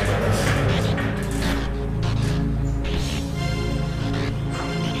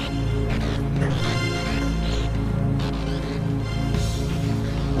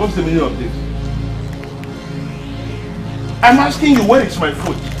 What's the meaning of this? I'm asking you, where is my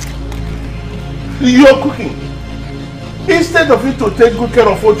food? You are cooking. Instead of you to take good care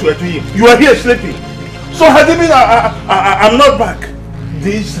of what you are doing, you are here sleeping. So had it been I'm not back,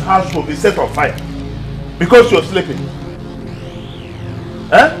 this house will be set on fire because you're sleeping.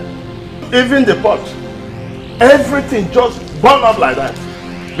 Eh? Even the pot, everything just burn up like that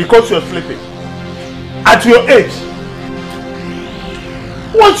because you're sleeping. At your age,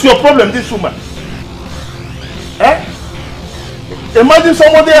 what's your problem, this woman? Eh? Imagine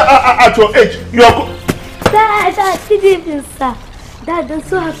somebody at your age, you are... Dad, good evening, sir. Dad, I'm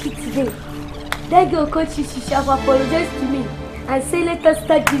so happy today. That girl called she have apologized to me and say let us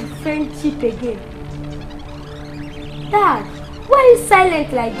start the friendship again. Dad, why are you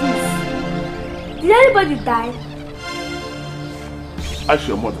silent like this? Did anybody die? Ask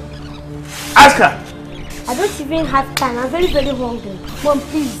your mother. Ask her. I don't even have time. I'm very, very hungry. Mom,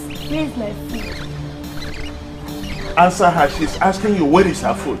 please, where is my food? Answer her. She's asking you where is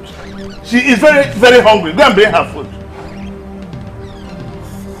her food. She is very, very hungry. Go and bring her food.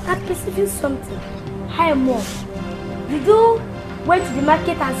 I'm perceiving something. Hi, Mom. Did you went to the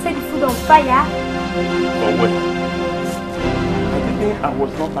market and set the food on fire? Oh, wait. I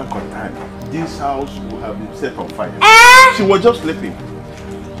was not back on time. This house would have been set on fire. She was just sleeping.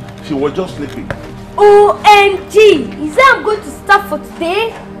 She was just sleeping. OMG! Is that I'm going to starve for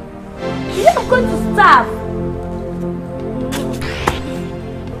today? Is that I'm going to starve?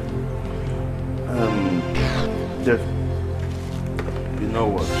 Jeff, you know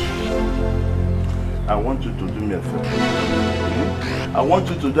what? I want you to do me a favor. I want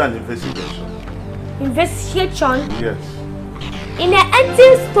you to do an investigation. Investigation? Yes. In an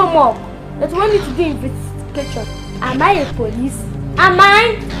empty stomach, that you want me to do investigation. Am I a police? Am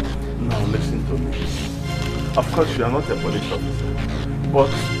I? Now listen to me. Of course you are not a police officer. But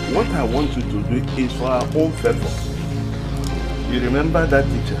what I want you to do is for our own favor. You remember that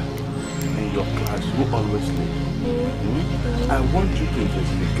teacher in your class who always late? I want you to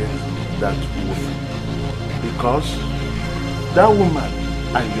investigate that woman. Because that woman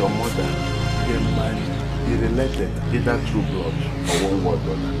and your mother, they might be related either through blood or one word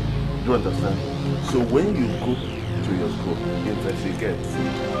or another. Do you understand? So when you go to your school, investigate.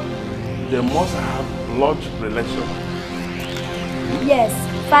 They must have blood relation. Yes,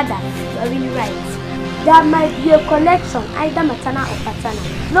 Father, you are really right. There might be a connection, either maternal or paternal.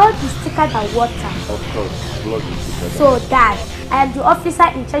 Blood is thicker than water. Of course, blood is thicker than So, Dad, I am the officer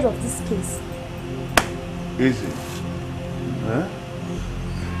in charge of this case. Easy. Huh?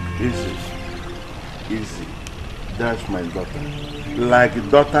 Easy. Easy. That's my daughter. Like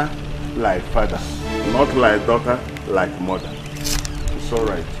daughter, like father. Not like daughter, like mother. It's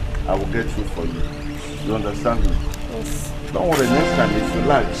alright. I will get food for you. You understand me? Yes. Don't worry, next time if you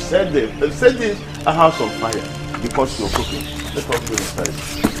like, set this house on fire because you're cooking. Let us go inside.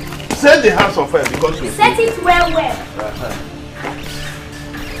 Set the house on fire because you're Set cooking. it well.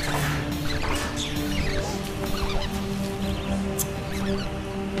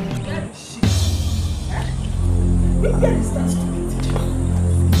 Where is that stupid teacher?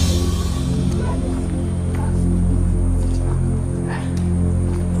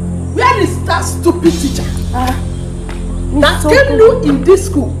 Where is that stupid teacher? That came new in this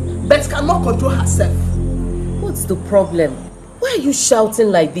school but cannot control herself. What's the problem? Why are you shouting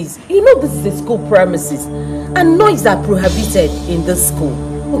like this? You know this is a school premises and noise are prohibited in this school.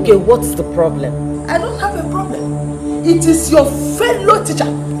 Okay, what's the problem? I don't have a problem. It is your fellow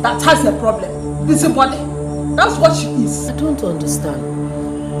teacher that has a problem. Busybody. That's what she is. I don't understand.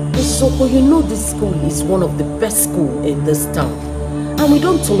 Isoko, you know this school is one of the best schools in this town. And we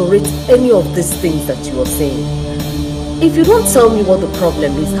don't tolerate any of these things that you are saying. If you don't tell me what the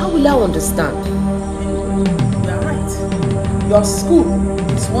problem is, how will I understand? You are right. Your school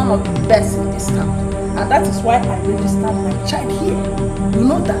is one of the best in this town. And that is why I registered my child here. You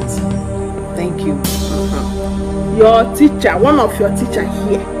know that. Thank you. Your teacher, one of your teachers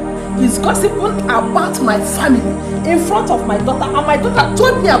here, is gossiping about my family in front of my daughter, and my daughter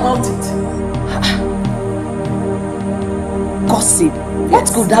told me about it. Gossip? Yes. What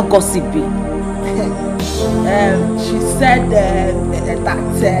could that gossip be? She said that,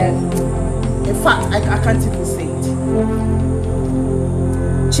 in fact, I can't even say it.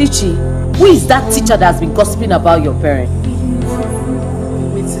 Chichi, who is that teacher that's been gossiping about your parent?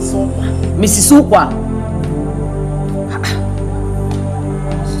 Mrs. Ukwa. Mrs. Ukwa?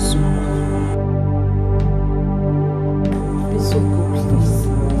 Mrs. Ukwa, please.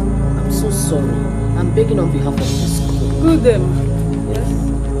 I'm so sorry. I'm begging on behalf of the school. Good then. Yes.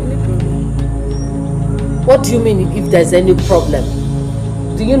 Any problem? What do you mean if there's any problem?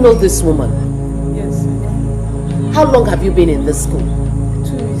 Do you know this woman? Yes. How long have you been in this school?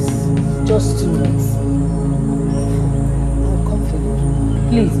 2 weeks. Just 2 weeks. I'll come for you.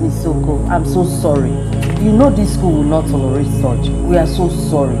 Please, Miss Soko, I'm so sorry. You know this school will not tolerate such. We are so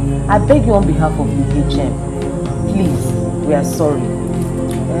sorry. I beg you on behalf of the HM. Please, we are sorry.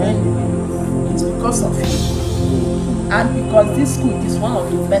 It's because of you. And because this school is one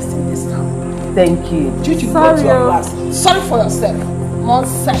of the best in this town. Thank you. Chichi, go to your class. Sorry for yourself.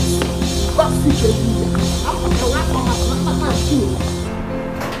 Nonsense. God teach you.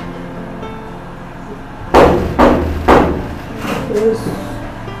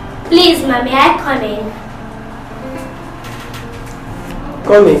 Please, ma, may I come in?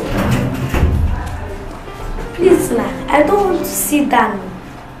 Come in. Please, ma, I don't want to sit down.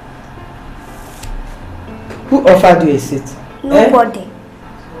 Who offered you a seat? Nobody.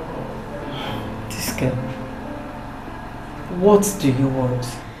 This girl. What do you want?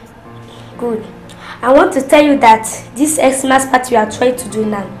 Good. I want to tell you that this Xmas party we are trying to do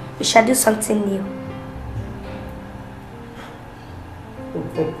now, we shall do something new.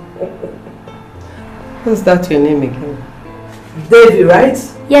 What's that your name again? Davy, right?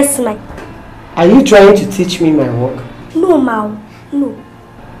 Yes, ma. Are you trying to teach me my work? No, ma. No.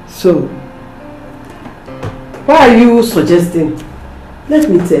 So, why are you suggesting? Let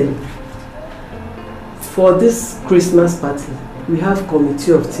me tell you. For this Christmas party, we have a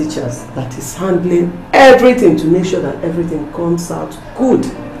committee of teachers that is handling everything to make sure that everything comes out good.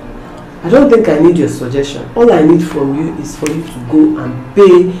 I don't think I need your suggestion. All I need from you is for you to go and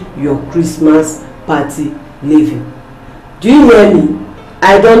pay your Christmas party leaving. Do you hear me?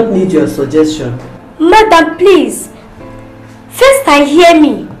 I don't need your suggestion. Madam, please. First time hear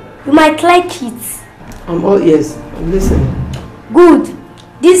me. You might like it. I'm all ears. I'm listening. Good.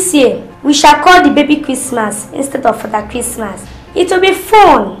 This year, we shall call the baby Christmas instead of Father Christmas. It will be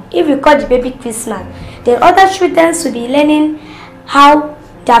fun if we call the baby Christmas. The other children will be learning how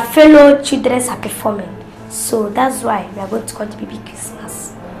their fellow children are performing. So that's why we are going to call the baby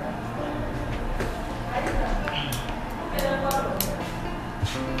Christmas.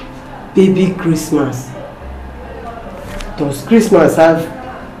 Baby Christmas. Does Christmas have...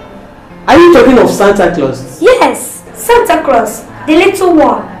 Are you talking of Santa Claus? Yes, Santa Claus, the little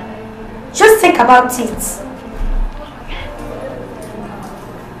one. Just think about it.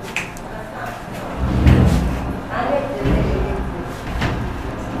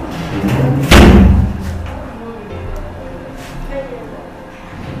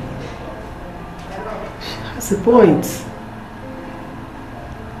 That's the point.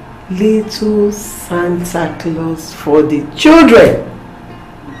 Little Santa Claus for the children.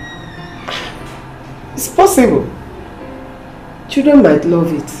 It's possible. Children might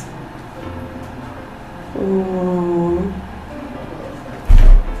love it.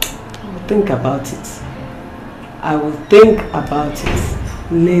 I'll think about it. I will think about it.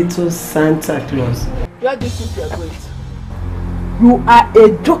 Little Santa Claus. Where do you think you are going to? You are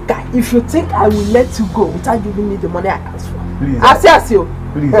a joker if you think I will let you go without giving me the money I asked for. Please. As you.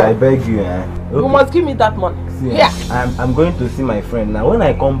 Please, I beg you. Okay. You must give me that money. See, yeah. I'm going to see my friend now. When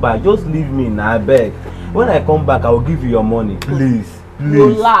I come back, just leave me now, I beg. When I come back, I will give you your money. Please. Please. You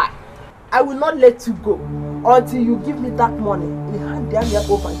lie. I will not let you go until you give me that money. You hand them here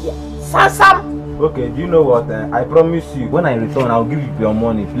over here. Sam. Okay, do you know what? I promise you, when I return, I'll give you your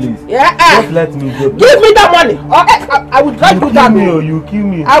money, please. Yeah. Just let me go. Give me that money. Or I will drive you down. You kill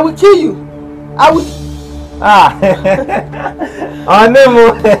me. I will kill you. I will. Ah. Oh,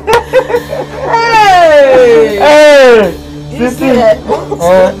 no. Hey. Sissy.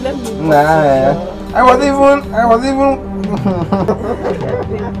 Nah. I was even.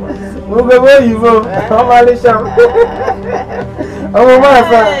 Where you go? How about Sham? Oh, my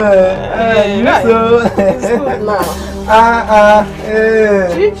son. You so. It's good now.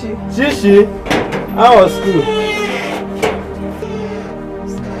 Chichi. How was school?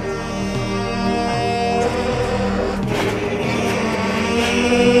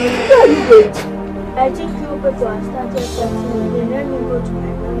 I think you go to our starter party and then you go to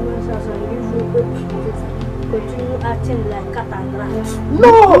my grandma's house and give you continue acting like cat and rat. No!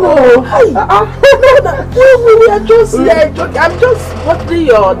 We are just here. I'm just watching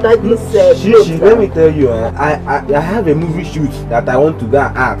your daddy's Shishi, let me tell you, I have a movie shoot that I want to go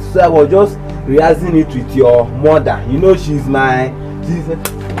and act. So I was just rehearsing it with your mother. You know, she's my...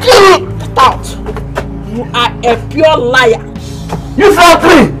 Get out! You are a pure liar. You slapped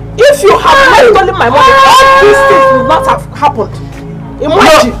me! If you had not stolen my money, all these things would not have happened.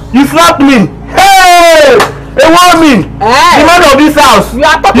 Imagine. No, you slapped me! Hey! A woman! Hey. The man of this house! You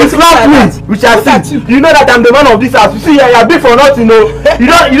slapped me! Which I see. You know that I'm the man of this house. You see, you're big for nothing, no? You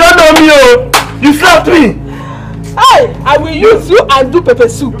don't know me, oh! You slapped me! Hey! I will use you and do pepper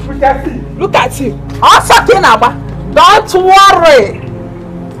soup. Look at you. Don't worry.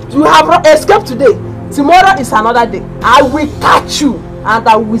 You have escaped today. Tomorrow is another day. I will catch you and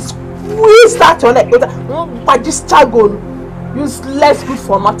I will squeeze that your leg. But this chagon, useless, good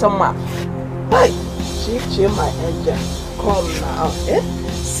for nothing man. Hey, Chichi, my angel, come now.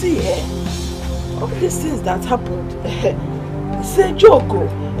 See here, all these things that happened. It's a joke.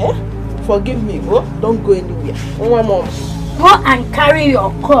 Forgive me. Don't go anywhere. One more. Go and carry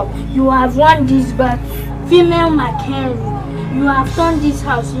your cup. You have won this battle. Female Mackenzie. You have turned this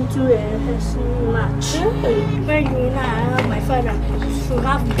house into a wrestling match. When you and I have my father, to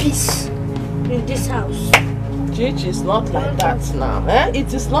have peace in this house. Gigi, it's not like that now.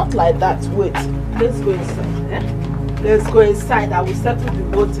 It is not like that. Wait, let's go inside. Let's go inside. I will settle the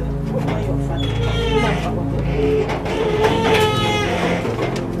water for your father.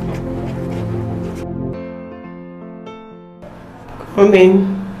 Come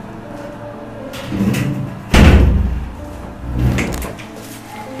in.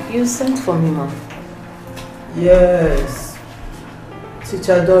 You sent for me, Mom. Yes.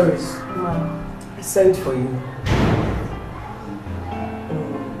 Teacher Doris. Mom. I sent for you.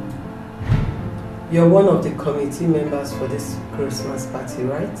 You're one of the committee members for this Christmas party,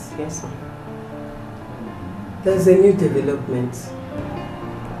 right? Yes, ma'am. There's a new development.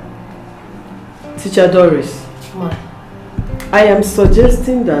 Teacher Doris. Ma'am. I am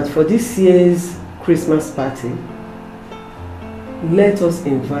suggesting that for this year's Christmas party, let us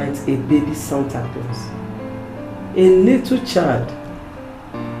invite a baby Santa Claus. A little child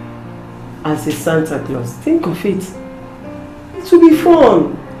as a Santa Claus. Think of it. It will be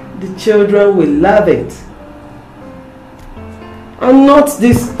fun. The children will love it. And not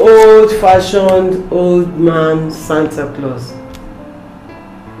this old-fashioned old man Santa Claus.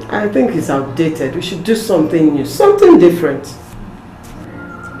 I think it's outdated. We should do something new, something different.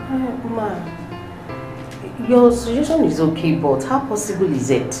 Ma, your suggestion is okay, but how possible is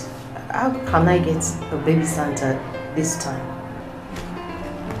it? How can I get a baby Santa this time?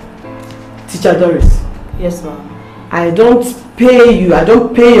 Teacher Doris. Yes, ma'am. I don't pay you, I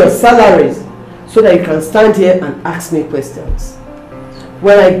don't pay your salaries so that you can stand here and ask me questions.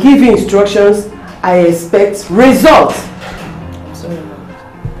 When I give you instructions, I expect results. I'm sorry, ma'am.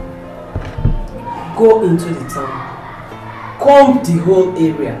 Go into the town, comb the whole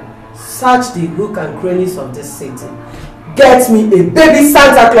area, search the hook and crannies of this city. Get me a baby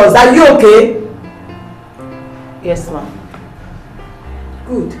Santa Claus. Are you okay? Yes, ma'am.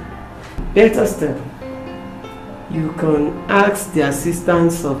 Good. Better still, you can ask the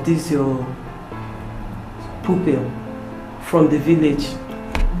assistance of this your pupil from the village.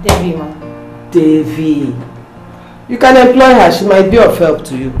 Devi, ma'am. Devi. You can employ her. She might be of help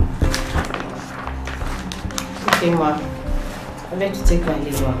to you. Okay, ma'am. I'm going to take my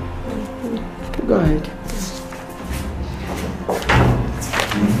leave, ma'am. Go ahead.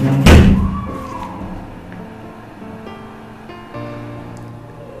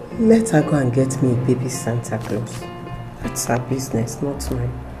 Let her go and get me a baby Santa Claus. That's her business, not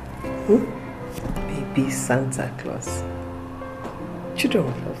mine. Baby Santa Claus. Children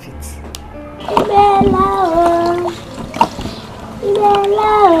will love it.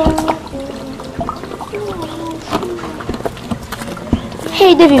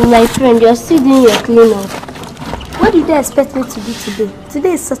 Hey David, my friend, you're still doing your cleanup. What did they expect me to do today?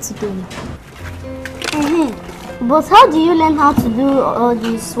 Today is Saturday. But how do you learn how to do all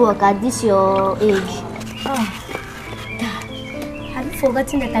this work at this your age? Have you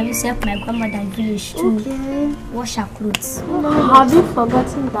forgotten that I used to help my grandmother in village to wash her clothes? Have you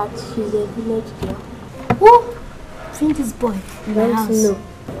forgotten that she's a village girl? Who? Bring this boy in the house. No.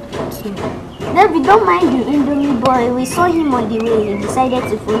 David, don't mind the Indomie boy. We saw him on the way. He decided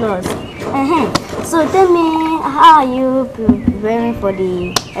to follow us. So tell me, how are you preparing for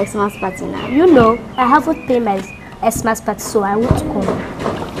the Xmas party now? You know, I haven't paid my Xmas party, so I won't come.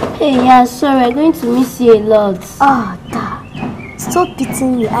 Hey, yeah, sorry, we're going to miss you a lot. Oh, Stop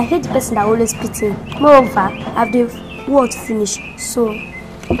pitying me. I hate the person that always pitying. Moreover, I've the world finished. So,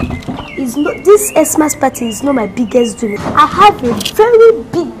 it's not, this Xmas party is not my biggest dream. I have a very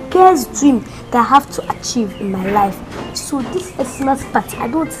biggest dream that I have to achieve in my life. So this Xmas party, I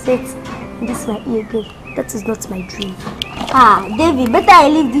don't say it in this my ear again. That is not my dream. Ah, David, better I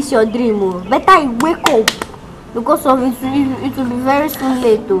leave this your dream. Oh. Better I wake up. Because of it will be very soon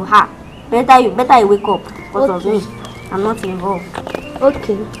late to her. Better I wake up because of me. I'm not involved.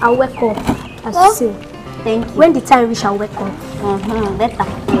 Okay, I'll wake up. As you say. Thank you. When the time reach, I'll wake up. Better.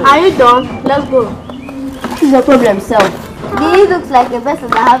 Are you done? Let's go. What is your problem, self? He looks like a person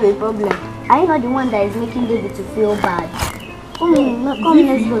that have a problem. Are you not the one that is making David to feel bad? Come, let's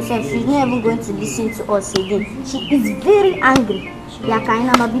go, self. She's not even going to listen to us again. She is very angry. Yeah,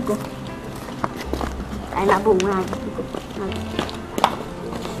 Kaina Mabiko.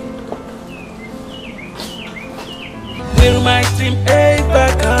 Will my dream ever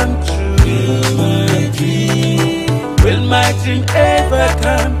come true? Will my dream ever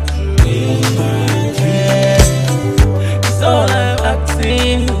come true? It's all I'm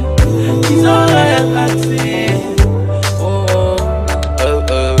asking. It's all I am asking.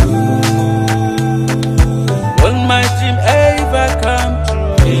 Will my dream ever come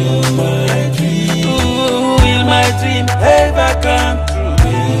true? Will my dream ever come true?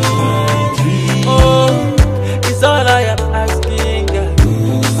 Oh, it's all I am asking.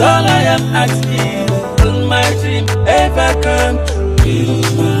 It's all I am asking. Will my dream ever come true? Will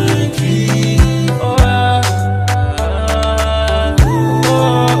my dream?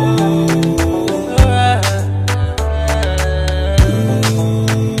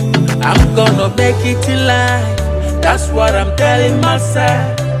 I'm gonna make it in life. That's what I'm telling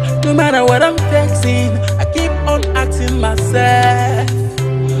myself. No matter what I'm facing, I keep on asking myself,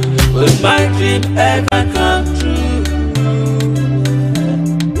 will my dream ever come true?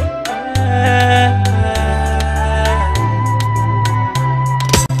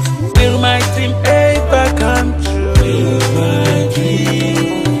 Will my dream ever come true?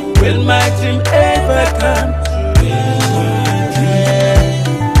 Will my dream ever come true?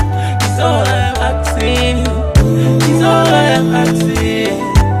 It's all I'm asking. It's all I am asking.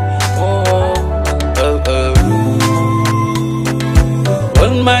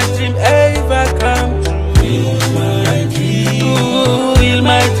 Will my dream ever come true? Will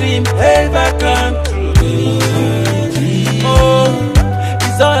my dream ever come true? Oh,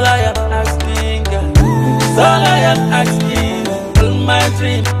 it's all I am asking. It's all I am asking. Will my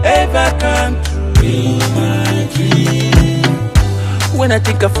dream ever come true? When I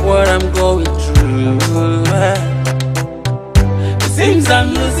think of what I'm going through, it seems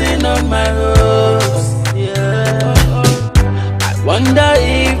I'm losing all my hopes. Yeah. I wonder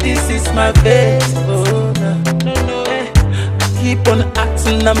if this is my fate. Oh, no. I keep on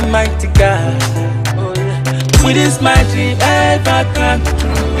asking the mighty God, oh, yeah. Will this my dream ever come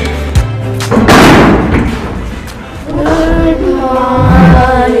true? Good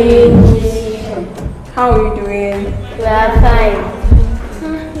morning. How are you doing? We are fine.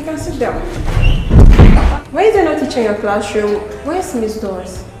 You can sit down. Why is there no teacher in your classroom? Where's Miss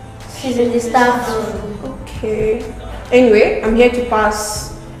Doris? She's in the staff room. Okay. Anyway, I'm here to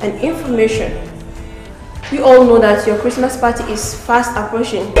pass an information. We all know that your Christmas party is fast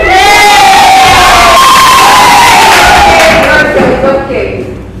approaching.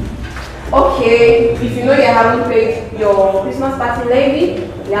 Okay. Okay, if you know you haven't paid your Christmas party levy,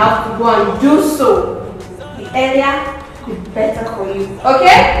 you have to go and do so. The earlier, the better for you.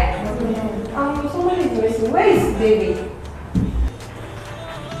 Okay? Somebody is missing. Where is baby?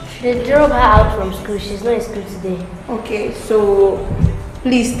 They drove her out from school. She's not in school today. Okay, so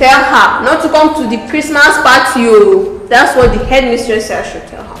please tell her not to come to the Christmas party. That's what the headmistress said I should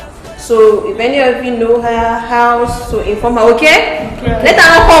tell her. So if any of you know her house, so inform her, okay? Let her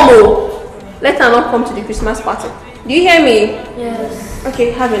not come. Let her not come to the Christmas party. Do you hear me? Yes.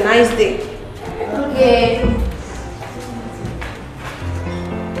 Okay, have a nice day. Okay.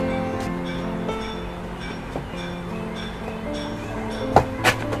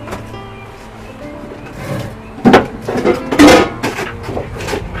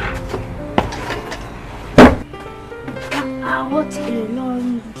 What a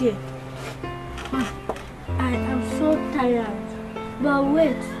long day. I am so tired. But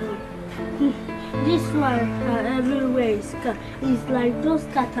wait, this one everywhere is cat. It's like those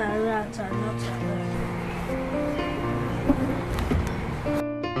cat and rats are not alive.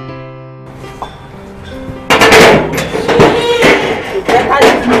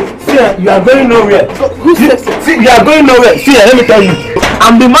 See, you are going nowhere. See, you are going nowhere. See, let me tell you.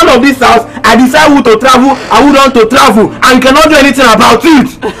 I'm the man of this house. I decide who to travel and who not to travel, and you cannot do anything about it.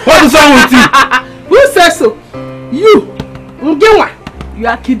 What is wrong with you? Who says so? You, Ngewa, you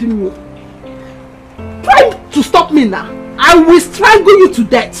are kidding me. Try to stop me now. I will strangle you to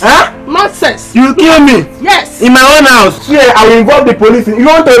death. Huh? Nonsense. You kill me? Yes. In my own house? Yeah, I will involve the police. You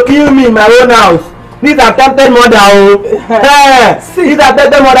want to kill me in my own house? This attempted murder, oh. This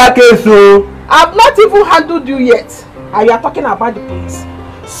attempted murder case, oh. I've not even handled you yet. And you are talking about the police.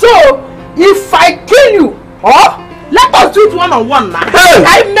 So, if I kill you, let us do it one-on-one now. Hey!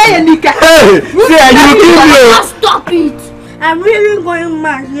 I may Nika. Hey! You kill me. Stop it. I'm really going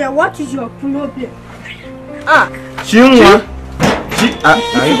mad here. What is your problem? Chinwa.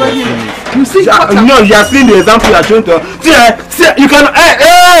 You see, no, you are seeing the example you are showing to us. See, you can,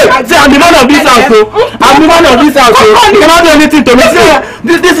 see, I'm the man of this house, so I'm the man of this house, so you cannot do anything to me.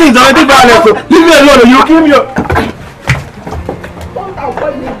 See, this is already violent, so leave me alone, you kill me. Don't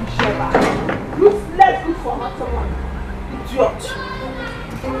avoid me, Sheba. Let's look for another one. Idiot.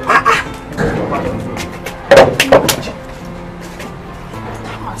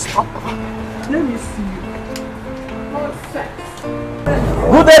 Stop. Let me see you.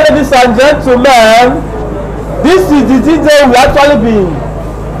 Good day, ladies and gentlemen. This is the DJ we actually been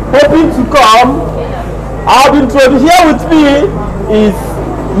hoping to come. I've been introduced. Here with me is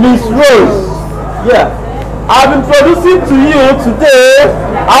Miss Rose. Yeah. I've been introducing to you today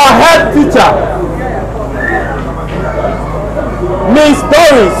our head teacher, Miss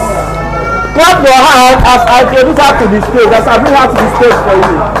Doris. Clap your hand as I introduce her to the stage, as I bring her to the stage for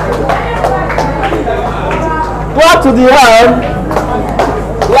you. Clap to the hand.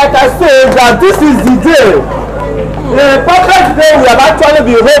 Like I said, that this is the day, the perfect day we have actually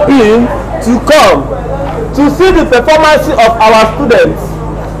been hoping to come to see the performance of our students.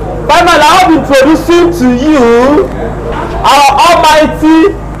 Finally, I have been introducing to you our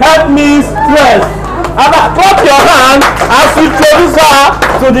almighty Help Me Stress. And clap your hand as we introduce her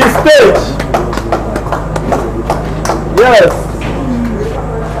to the stage. Yes.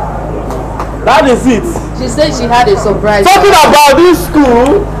 That is it. She said she had a surprise. Talking about this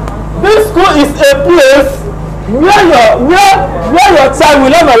school is a place where your child will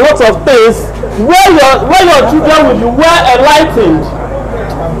learn a lot of things, where your children will be well enlightened.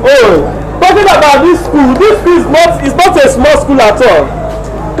 Oh, talking about this school is not a small school at all.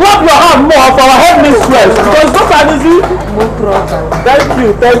 Clap your hand more for our head mistress, because it's not an easy.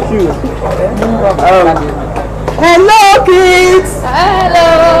 Thank you. Hello kids!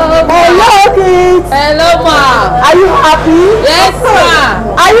 Hello kids! Hello ma! Are you happy? Yes ma!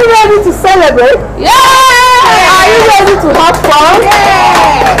 Are you ready to celebrate? Yeah! Are you ready to have fun?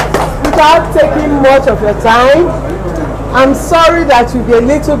 Yeah! Without taking much of your time, I'm sorry that you'll be a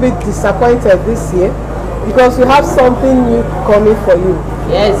little bit disappointed this year because we have something new coming for you.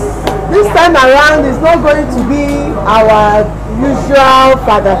 Yes. This time around is not going to be our usual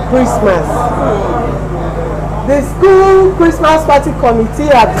Father Christmas. The school Christmas party committee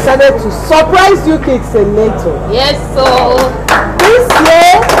have decided to surprise you kids a little. Yes, so this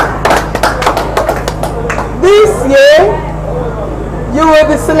year you will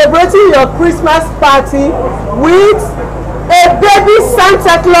be celebrating your Christmas party with a baby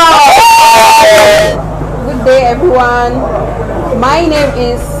Santa Claus. Good day everyone. My name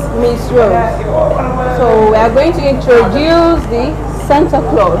is Miss Rose. So we are going to introduce the Santa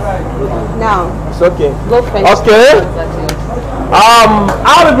Claus. Now, it's okay. Go fetch. Okay.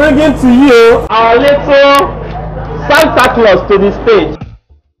 I'll be bringing to you our little Santa Claus to the stage.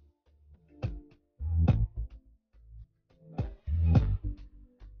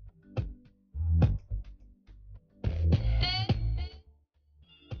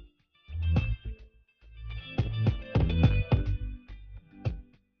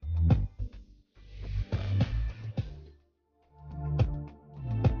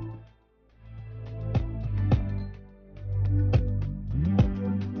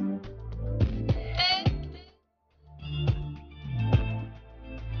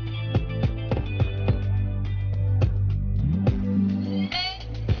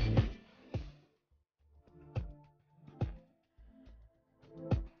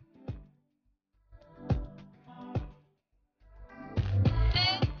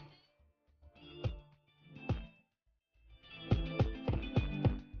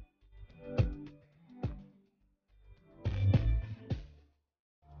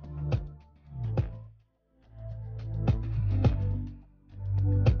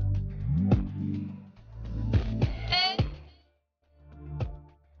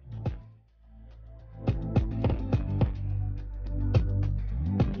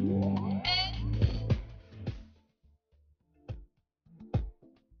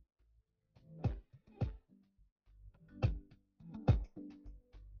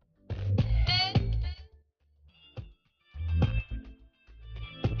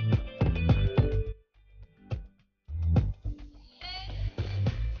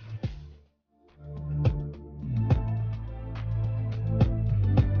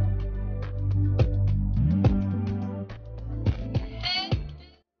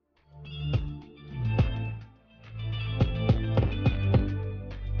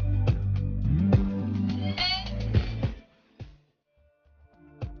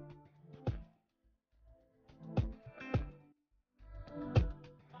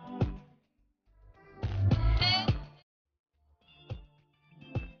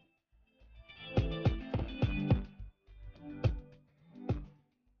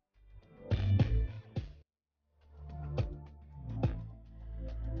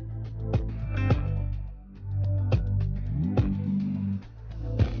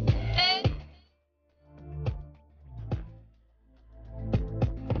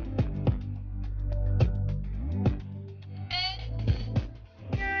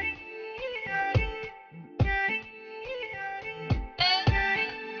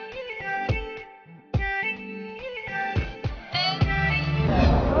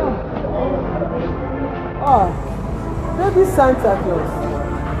 Oh, baby Santa Claus.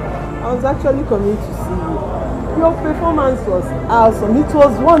 I was actually coming to see you. Your performance was awesome. It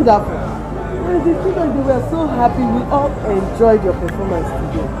was wonderful. And the children, they were so happy. We all enjoyed your performance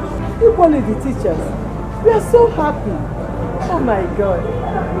today. Equally the teachers. We are so happy. Oh my God.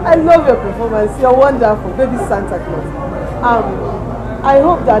 I love your performance. You're wonderful. Baby Santa Claus. I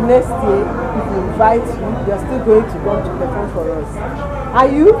hope that next year, if we invite you, you're still going to come to perform for us. Are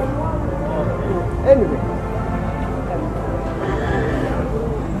you? Anyway.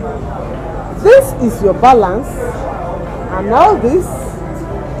 This is your balance, and all this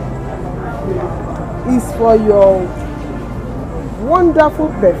is for your wonderful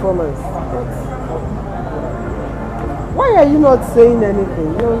performance. Why are you not saying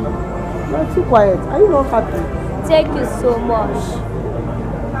anything? You're too quiet. Are you not happy? Thank you so much.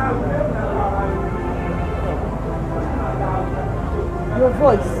 Your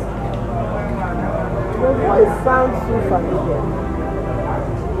voice sounds so familiar.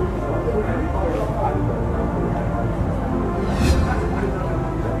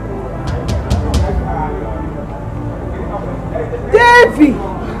 Davy!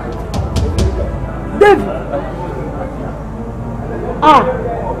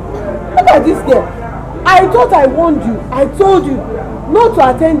 Look at this girl. I thought I warned you. I told you not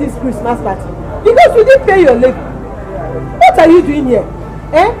to attend this Christmas party because you didn't pay your levy. What are you doing here?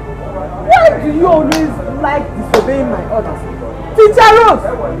 Why do you always like disobeying my orders? Teacher Rose!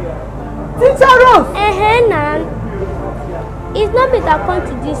 Nan. It's not me that come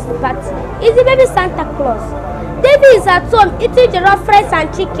to this party. It's the baby Santa Claus. Davy is at home eating jollof rice and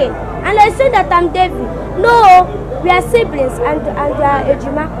chicken. And I say that I'm Davy. No, we are siblings and we are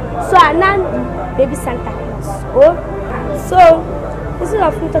Ejima. So I'm not baby Santa Claus. Oh? So, instead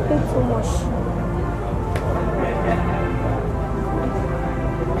of me talking too much.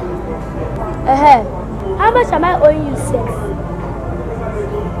 How much am I owing you, sir?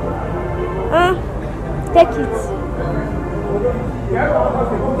 Take it.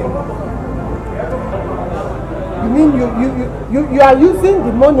 You mean you are using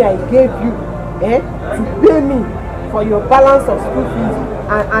the money I gave you to pay me for your balance of school fees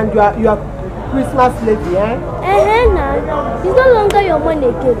and your Christmas levy, Now, it's no longer your money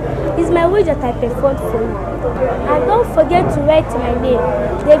again. It's my wage that I performed for you. And don't forget to write my name.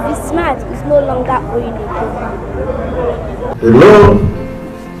 David Smart is no longer owing again. Hello,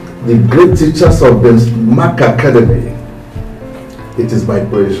 the great teachers of the Mark Academy. It is my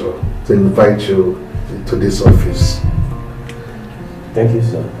pleasure to invite you to this office. Thank you,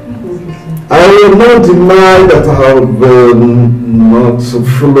 sir. I will not deny that I have been not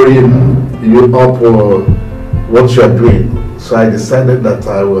following you up or what you are doing. So I decided that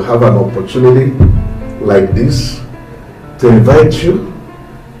I will have an opportunity like this to invite you,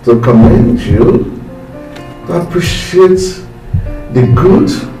 to commend you, to appreciate the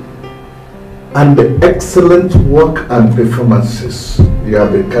good and the excellent work and performances you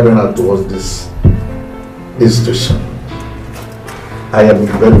have been carrying out towards this institution. I am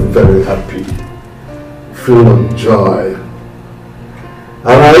very, very happy, full of joy. And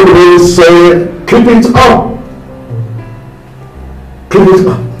I will say, keep it up. Keep it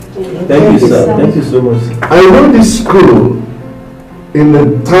up. Thank you, sir. Thank you so much. I know this school, in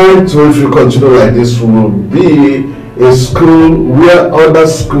the time to, if you continue like this, will be a school where other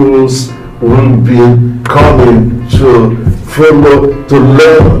schools will be coming to follow, to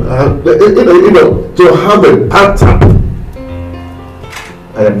learn, to have a pattern.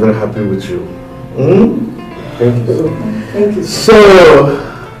 I am very happy with you. Thank you. Thank you. So,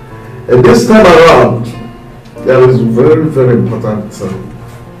 this time around, there is very, very important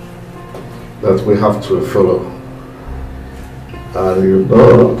that we have to follow. And you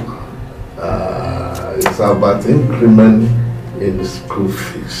know, it's about increment in the school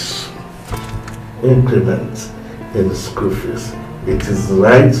fees. Increment in the school fees. It is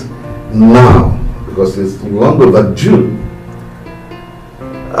right now because it's long overdue.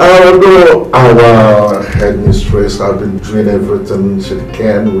 Although our headmistress has been doing everything she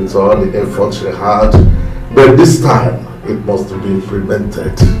can with all the effort she had, but this time it must be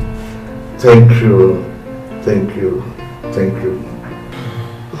implemented. Thank you, thank you, thank you.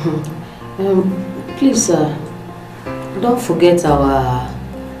 Please, sir, don't forget our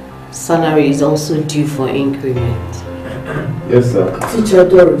salary is also due for increment. Yes, sir. Teacher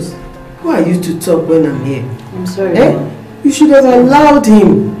Doris, who are you to talk when I'm here? I'm sorry, You should have allowed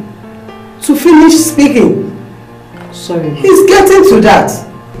him to finish speaking. Sorry. He's getting to that.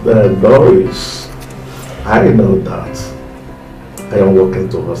 Doris, I know that. I am working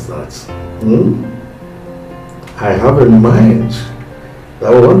towards that. I have in mind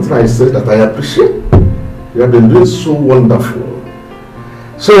that one thing I said that I appreciate You have been doing so wonderful.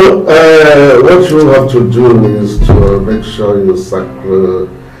 So, what you have to do is to make sure you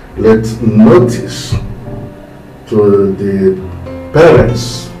circulate notice to the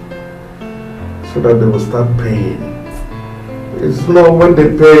parents so that they will start paying. It's not when they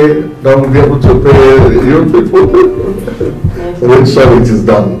pay, they will be able to pay you people. Make sure it is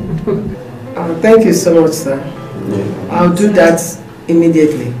done. Thank you so much, sir. Yeah. I'll do that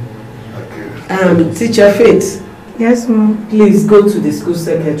immediately. Okay. Teacher Faith. Yes, ma'am. Please go to the school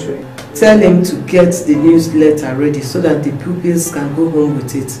secretary. Tell him to get the newsletter ready so that the pupils can go home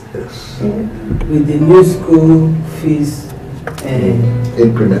with it. Yes. With the new school fees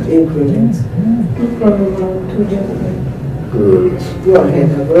increment. No problem, I'll do that. Good. Go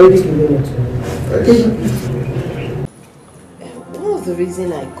ahead, I've already given it to you. One of the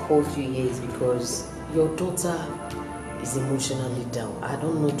reasons I called you here is because your daughter is emotionally down. I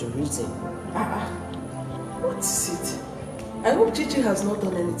don't know the reason. What is it? I hope Chichi has not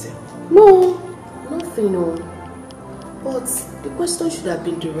done anything. No, nothing, no. But the question should have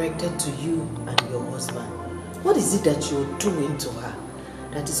been directed to you and your husband. What is it that you're doing to her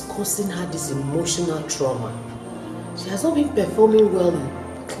that is causing her this emotional trauma? She has not been performing well in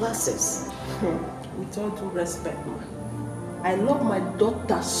classes. With all due respect, ma, I love my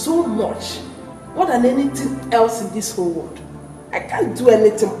daughter so much, more than anything else in this whole world. I can't do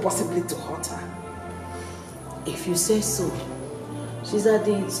anything possibly to hurt her. If you say so, she's at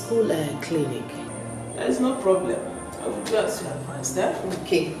the school clinic. There is no problem. I will do as you advise there.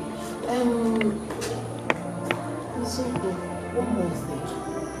 Okay. One more thing.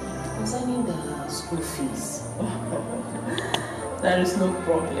 Concerning the school fees. There is no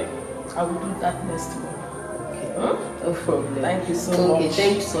problem. I will do that next month. Okay. Huh? No problem. Thank you so much. much.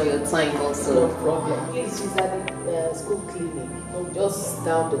 Thanks for your time also. No problem. Please, she's at the school clinic. Just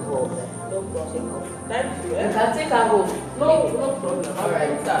down the hall there. No problem. Thank you. You can take her home. No problem. All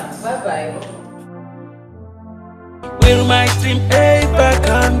right. Bye-bye. Will my dream ever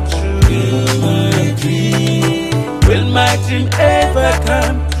come true? Will my dream ever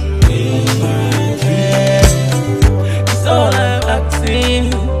come true? It's all I'm asking.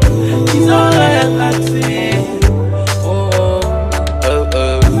 It's all I'm asking.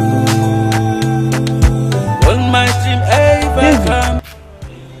 Will my dream ever come?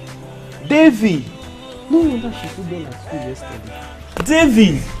 Davy! No wonder she put down at school yesterday.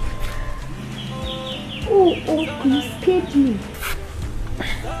 Davy! Oh, Uncle, you scared me.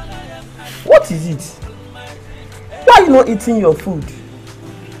 What is it? Why are you not eating your food?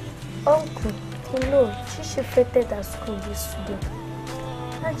 Uncle, you know, she fainted at school yesterday.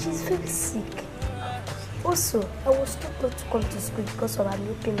 And she's very sick. Also, I was too told to come to school because of her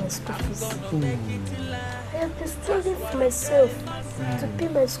not paying my school fees. I have been struggling for myself to pay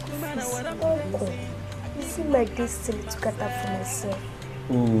my school fees. Uncle, is it my destiny to get up for myself?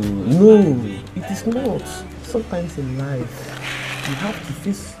 No, it is not. Sometimes in life, you have to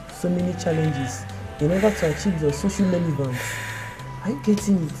face so many challenges in order to achieve your social relevance. Are you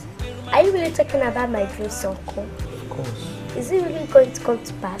getting it? Are you really talking about my dreams, Uncle? Of course. Is it really going to come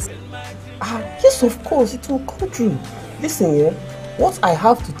to pass? Yes, of course, it will come true. Listen here, what I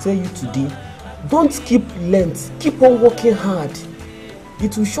have to tell you today, don't keep length, keep on working hard.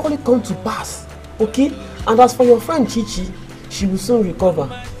 It will surely come to pass, okay? And as for your friend Chichi, she will soon recover.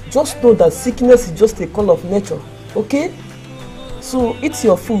 Just know that sickness is just a call of nature, okay? So eat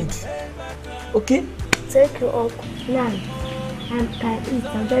your food, okay? Thank you, Uncle. Now, I can eat.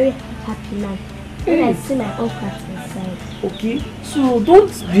 I'm very happy now. When I see my uncle at my side. Okay? So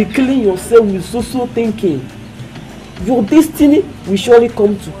don't be killing yourself with so thinking. Your destiny will surely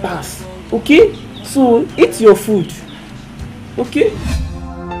come to pass, okay? So eat your food, okay?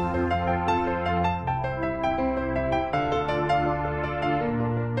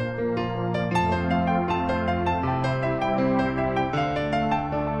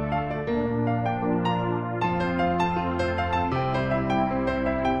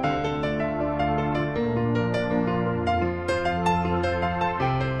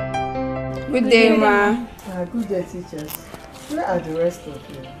 Good day, ma. Good day, teachers. Where are the rest of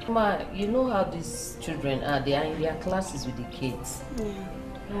you? Ma, you know how these children are. They are in their classes with the kids. Yeah.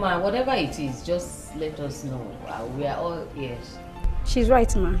 Ma, whatever it is, just let us know. We are all ears. She's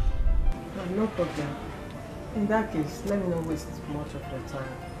right, ma. No problem. In that case, let me not waste much of your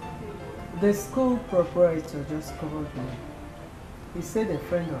time. The school proprietor just called me. He said a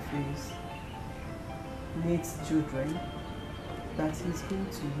friend of his needs children that he's going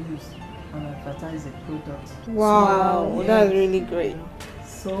to use and advertise a product. Wow, So, that's really great.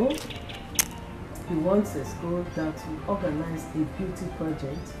 So, he wants a school that will organize a beauty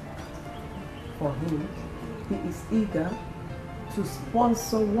project for him he is eager to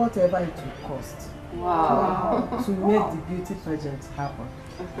sponsor whatever it will cost. Wow. To make the beauty pageant happen.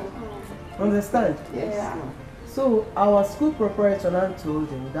 Understand? Yes. Yeah. So our school proprietor now told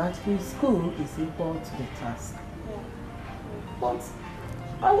him that his school is equal to the task. But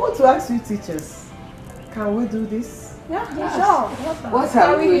I want to ask you teachers, can we do this? Yeah, sure. What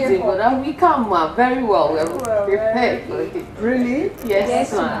are we waiting for? We can, ma'am. Very well. We're prepared for it. Really?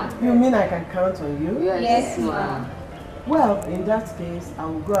 Yes, ma'am. You mean I can count on you? Yes, ma'am. Well, in that case, I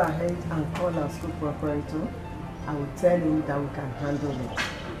will go ahead and call our school proprietor. I will tell him that we can handle it.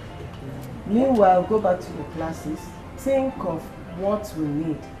 Meanwhile, go back to the classes. Think of what we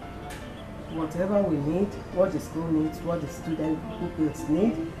need. Whatever we need, what the school needs, what the student pupils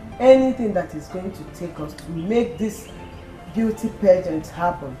need, anything that is going to take us to make this beauty pageant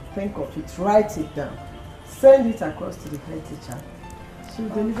happen. Think of it, write it down, send it across to the head teacher. She will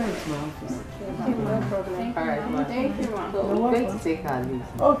deliver it to my office. Okay, no problem. All right, ma'am. Thank you, ma'am. So we're going to take our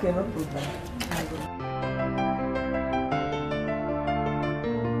leave. Okay, no problem.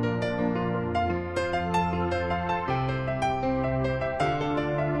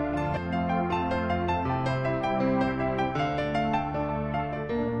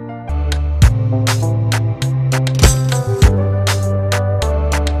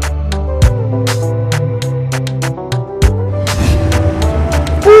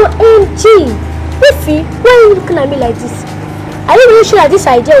 OMG! Ify, why are you looking at me like this? Are you really sure that this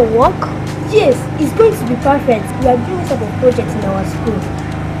idea will work? Yes, it's going to be perfect. We are doing some project in our school.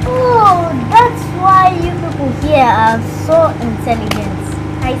 Oh, that's why you people here are so intelligent.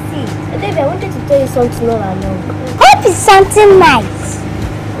 I see. Baby, I wanted to tell you something all along. Hope it's something nice.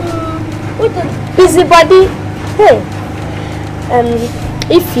 What the busybody? Hey,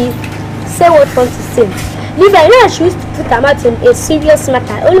 Ify, say what you want to say. Liva, I know she used to put her mouth in a serious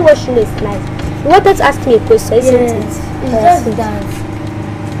matter. Only what she knows is nice. You wanted to ask me a question, isn't it? It's just that.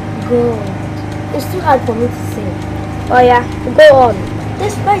 Go. It's too hard for me to say. Oh yeah, go on.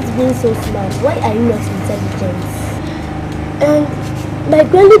 Despite being so smart, why are you not intelligent? And my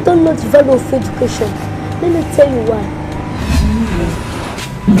granny don't know the value of education. Let me tell you why.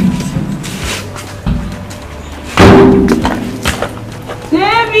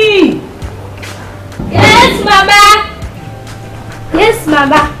 Davy! Yes, Mama! Yes,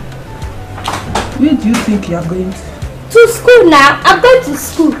 Mama. Where do you think you are going to? To school now. I'm going to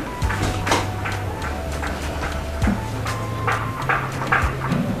school.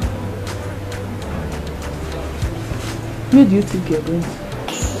 Where do you think you are going to?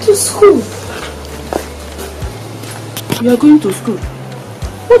 To school. You are going to school?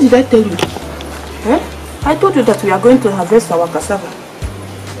 What did I tell you? Eh? I told you that we are going to harvest our cassava.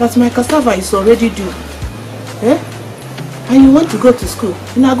 That my cassava is already due. Eh? And you want to go to school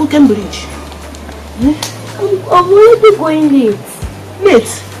in Agu Cambridge? Eh? I'm already going late.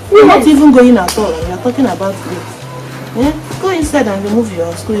 Late? You're not even going at all. We are talking about late. Eh? Go inside and remove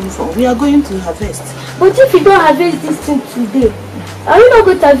your school uniform. We are going to harvest. But if you don't harvest this thing today, are you not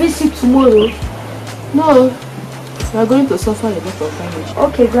going to harvest it tomorrow? No. We are going to suffer a lot of damage.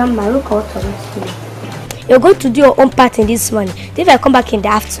 Okay, Grandma, look at what I'm going to do. You're going to do your own part in this morning. If I come back in the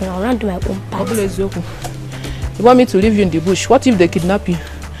afternoon, I'll do my own part. You want me to leave you in the bush? What if they kidnap you?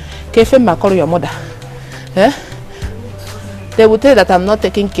 Kefe call your mother. Eh? They will tell you that I'm not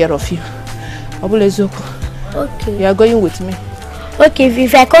taking care of you. Okay. You are going with me. Okay,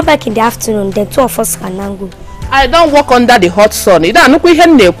 if I come back in the afternoon, then two of us can now go. I don't walk under the hot sun. Eh?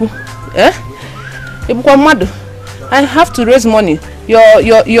 I have to raise money.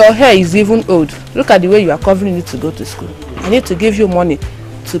 Your hair is even old. Look at the way you are covering it to go to school. I need to give you money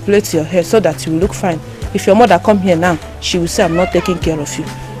to plait your hair so that you will look fine. If your mother come here now, she will say I'm not taking care of you.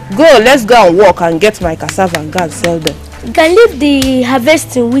 Go, let's go and walk and get my cassava and go and sell them. You can leave the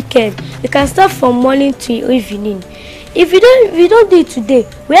harvesting weekend. You can start from morning to evening. If you don't do it today,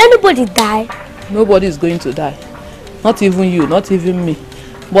 will anybody die? Nobody is going to die. Not even you, not even me.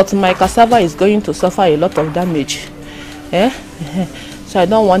 But my cassava is going to suffer a lot of damage. Eh? So I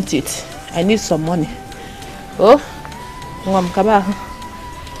don't want it. I need some money. Oh?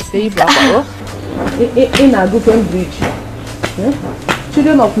 In Agu Cambridge.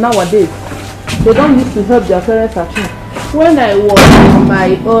 Children of nowadays, they don't need to help their parents at home. When I was in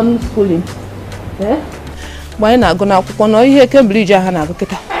my own schooling,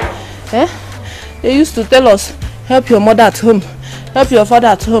 they used to tell us, help your mother at home, help your father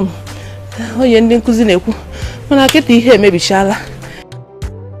at home. Maybe Shala.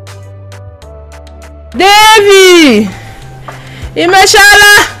 Davy!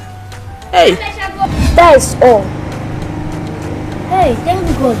 Imeshala! Hey! That is all. Hey, thank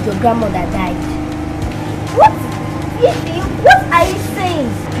God your grandmother died. What are you saying?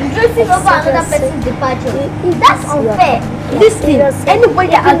 Rejoicing over another person's departure. That's unfair. Listen, anybody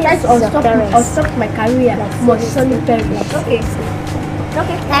that tries to obstruct my career must surely perish.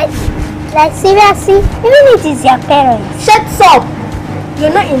 Okay. Like seriously? Even if it is your parents. Shut up!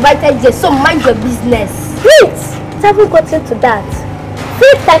 You're not invited here, so mind your business. Wait! It haven't gotten to that.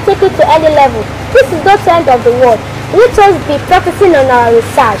 Faith can take you to any level. This is not the end of the world. Let us be practicing on our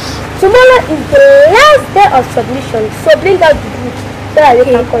research. Tomorrow is the last day of submission, so bring out the book so that we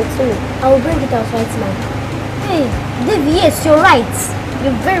can continue. I will bring it out right now. Hey, Davy, yes, you're right.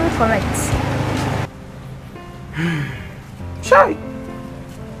 You're very correct. Chai!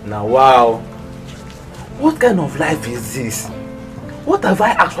 Now wow! What kind of life is this? What have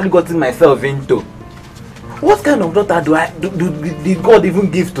I actually gotten myself into? What kind of daughter did God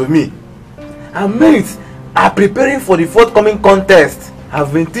even give to me? Her mates are preparing for the forthcoming contest.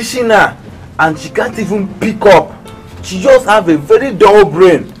 I've been teaching her and she can't even pick up. She just has a very dull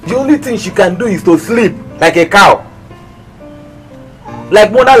brain. The only thing she can do is to sleep like a cow.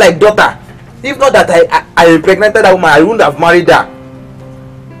 Like mother, like daughter. If not that I impregnated that woman, I wouldn't have married her.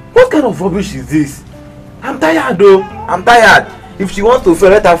 What kind of rubbish is this? I'm tired though. I'm tired. If she wants to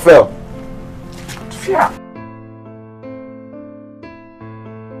fail, let her fail. Yeah.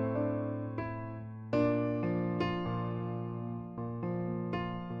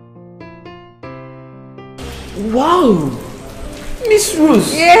 Wow! Miss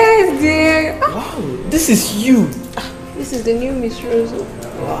Rose! Yes, dear. Wow, this is you. This is the new Miss Rose.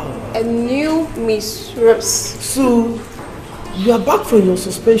 Wow. A new Miss Rose. So, you are back from your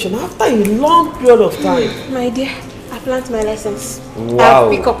suspension after a long period of time. My dear, I've learned my lessons. Wow. I'll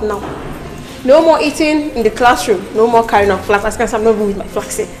pick up now. No more eating in the classroom. No more carrying on flags. As I'm not going with my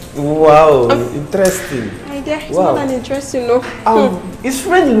flags. Wow, interesting. My dear, it's Wow. not that interesting, no. It's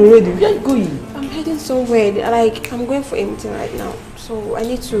raining already. Where are you going? I'm heading somewhere. Like, I'm going for a meeting right now. So I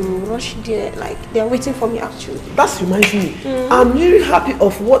need to rush there. Like, they're waiting for me actually. That reminds me. I'm really happy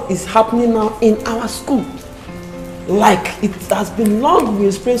of what is happening now in our school. Like, it has been long we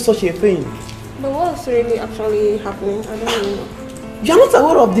experienced such a thing. But what's really actually happening? I don't know. You are not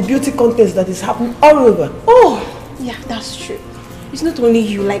aware of the beauty contest that is happening all over. Oh, yeah, that's true. It's not only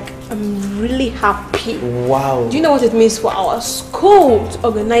you, like, I'm really happy. Wow. Do you know what it means for our school to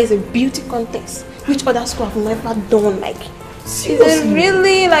organize a beauty contest, which other school have never done? Like, seriously? It's a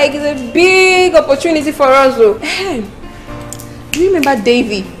really, like, it's a big opportunity for us, though. Do you remember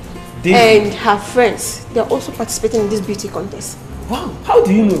Davy and her friends? They're also participating in this beauty contest. Wow, how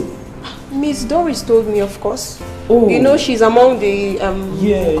do you know? Miss Doris told me, of course. Oh. You know, she's among the she's among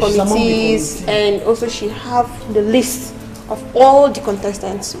the committees, and also she have the list of all the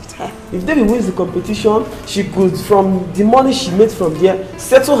contestants with her. If Debbie wins the competition, she could, from the money she made from there,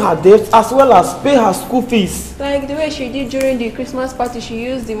 settle her debts as well as pay her school fees. Like the way she did during the Christmas party, she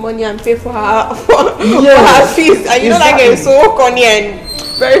used the money and paid for her for her fees. And you know, like, it's so corny and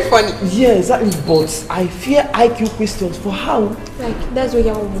very funny. Yeah, exactly. But I fear IQ questions for how. Like, that's where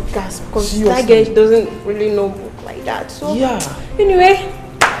you will gasp, because Seriously. that girl doesn't really know book like that. So yeah. Anyway,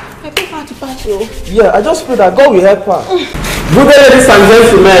 I think I have to pass you. Yeah, I just pray that God will help her. Good day, ladies and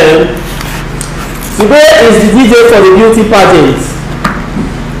gentlemen. Today is the DJ for the beauty pageant.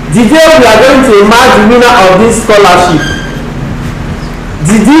 The day we are going to emerge the winner of this scholarship.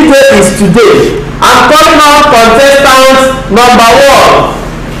 The DJ is today. I'm calling on contestant number 1.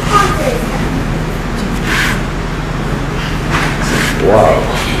 Wow.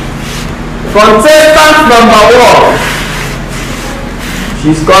 Contestant number 1.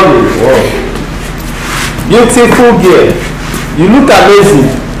 She's coming. Wow. Beautiful girl. You look amazing.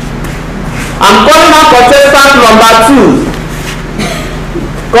 I'm calling on contestant number 2.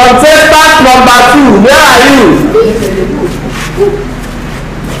 Contestant number 2, where are you?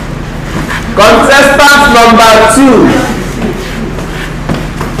 Contestant number 2.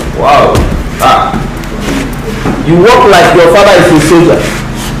 Wow. You walk like your father is a soldier.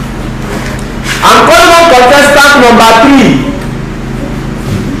 I'm calling on contestant number 3.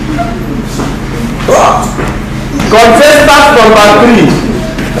 Wow. Contestant number 3.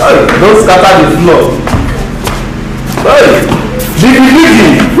 Hey, don't scatter the floor. Hey,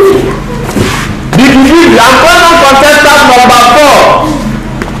 Biggie. I'm calling on contestant number 4.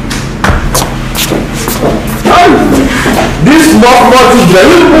 Hey, this small children,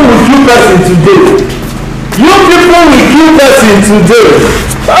 you people will kill person today. You people will kill person today.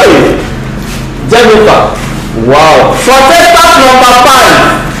 Hey, Jennifer. Wow. Contestant number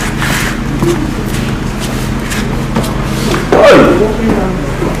 5.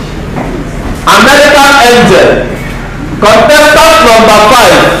 American Angel. Contestant number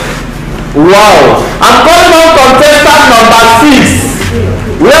 5. We Wow. I'm calling on contestant number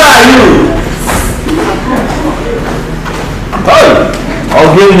 6. Where are you?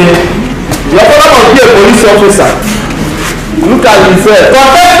 Ogene. Your father must be a police officer. Look at himself.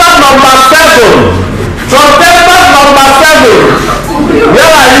 Contestant number 7. Contestant number 7.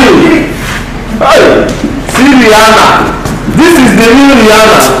 Where are you? See Rihanna. This is the new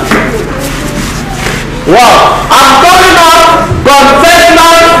Rihanna. Wow. I'm calling on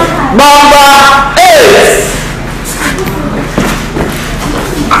contestant number 8.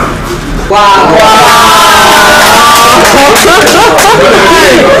 Wow.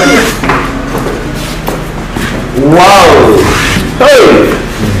 Wow. Hey,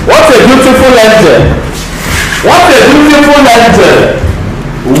 what a beautiful angel. What a beautiful angel.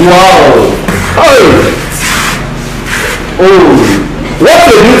 Wow. Hey. Oh, what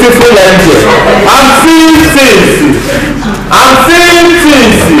a beautiful angel. I'm seeing things. I'm seeing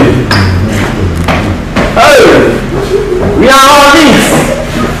things. Hey, we are on it.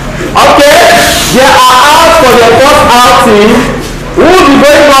 Okay, they are out for the first outing. Who will be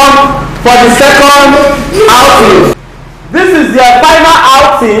going on for the second outing? This is their final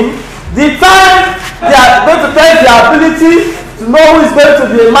outing. The time they are going to test their ability to know who is going to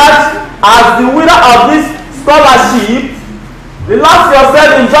be emerged as the winner of this scholarship. Relax yourself,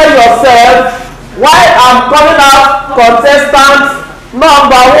 enjoy yourself. While I'm calling out contestant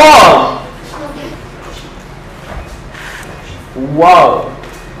number 1. Wow.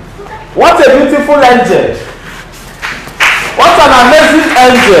 What a beautiful angel. What an amazing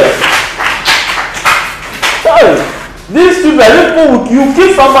angel. Hey, these children, you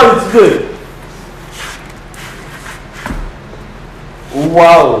kill somebody today.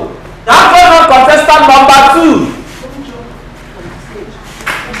 Wow. I'm calling on contestant number 2.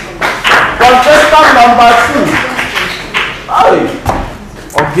 Contestant number 2. Hey.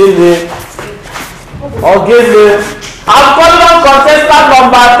 Ogene. I'm calling on contestant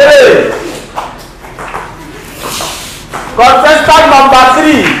number 3. Contestant number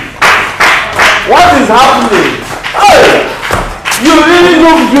 3. What is happening? Hey, you really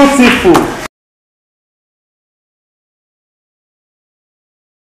look beautiful.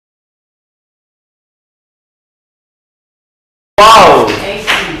 Wow.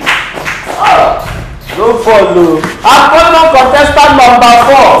 Don't follow. I'm calling on contestant number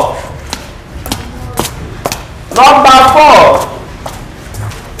 4. Number 4.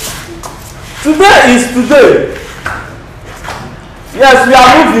 Today is today. Yes, we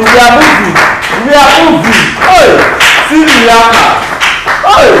are moving. Hey, see Rihanna.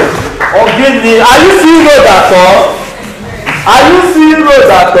 Hey, Ogene, are you seeing road at all?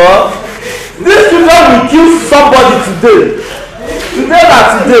 These children will kill somebody today.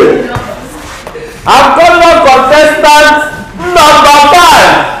 Today. I'm calling on contestant number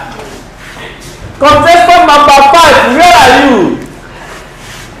 5. Contestant number 5, where are you?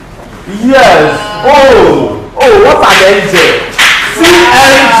 Yes. Oh, what an angel. See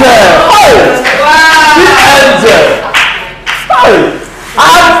angel. See angel.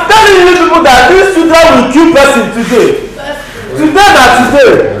 I'm telling you people that these children will kill person today.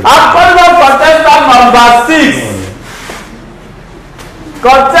 Today. I'm calling on contestant number 6.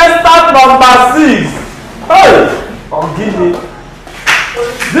 Contestant number 6. Hey, Ogene.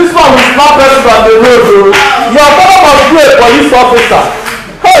 This one will slap person on the road. Your father must be a police officer.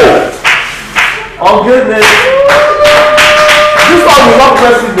 Hey, Ogene. This one will not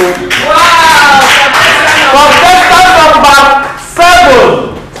press it. Wow. Contestant number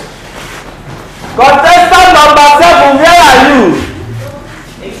 7. Contestant number 7, where are you?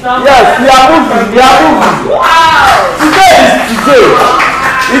 Yes, we are moving. Wow. Today is today.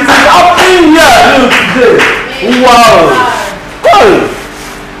 It is happening here today. Wow. Hey.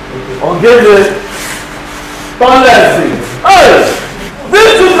 Ogene. Hey.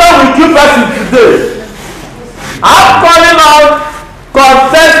 These children will kill person today. I'm calling on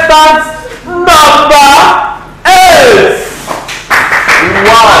contestant number 8.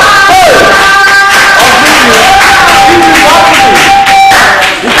 Wow. Hey. This is happening.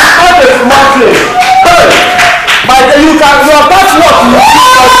 It is not a small thing. Hey. You can catch what you see.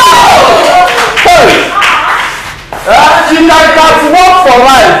 Hey. She can catch work for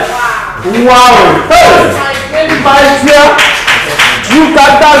life. Wow. Hey. My dear, you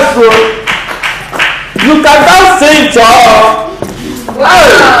can dance so. You can dance sing job.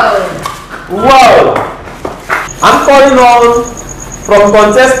 Wow. I'm calling on from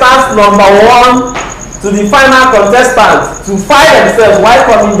contestants number 1 to the final contestant to fight themselves while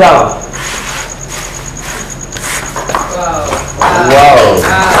coming down. Wow.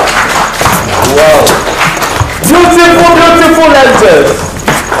 Beautiful angels.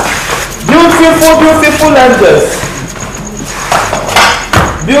 Beautiful, beautiful angels.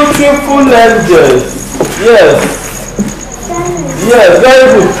 Beautiful angels. Yes. Yes, very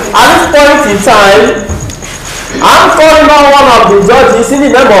good. At this point in time, I'm calling on one of the judges in the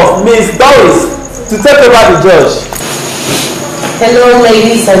name of Miss Doris to take over the judge. Hello,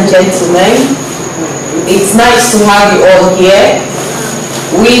 ladies and gentlemen. It's nice to have you all here.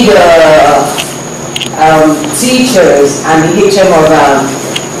 We, the teachers and the HM of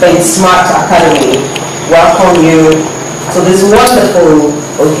Smart Academy, welcome you to this wonderful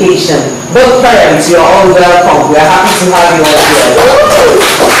occasion. Both parents, you're all welcome. We are happy to have you all here.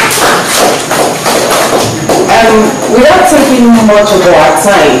 Without taking much of our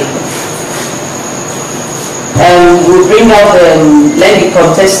time, we'll bring out let the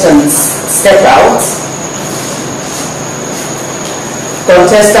contestants step out.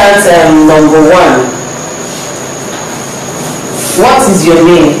 Contestant number 1. What is your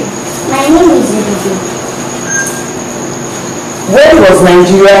name? My name is Ibibi. When was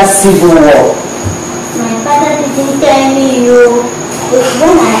Nigeria's civil war? My father didn't tell me you.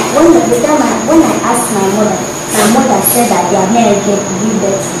 When I asked my mother said that the Americans give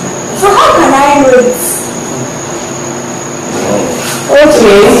birth to me. So how can I know it?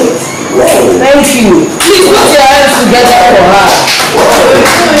 Okay. Thank you. Please put your hands together for her.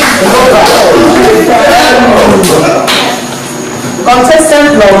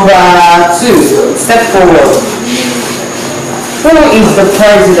 Contestant number 2, step forward. Who is the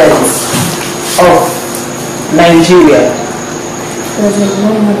president of Nigeria?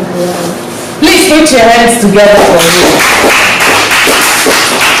 Please put your hands together for me.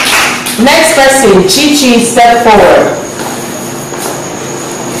 Next person, Chichi, step forward.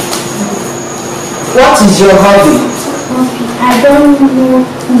 What is your hobby? I don't know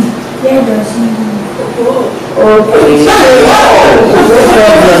where does he live. Okay. No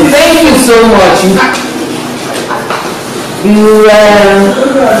problem. Thank you so much.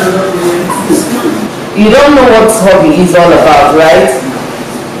 You don't know what hobby is all about, right?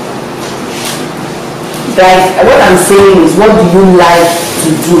 Like, what I'm saying is, what do you like to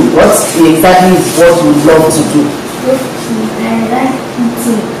do? What exactly is what you love to do? I like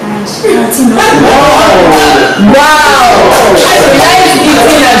eating and shouting. Wow! You like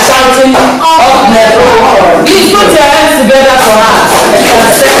eating and shouting up level. Please put your hands together for her.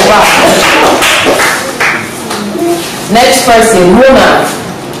 Step back. Next person, Mona.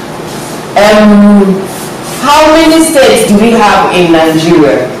 How many states do we have in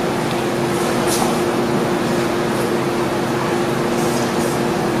Nigeria?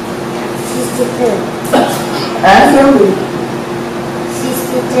 Huh?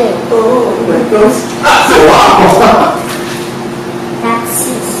 63. Oh my God. Wow.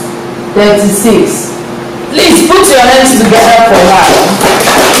 36. Please put your hands together for her.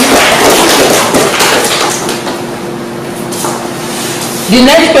 The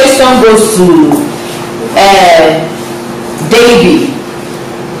next question goes to Davy.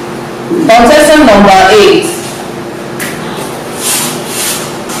 Contestant number 8.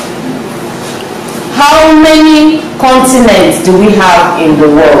 How many continents do we have in the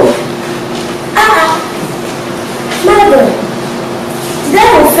world? Madam, did I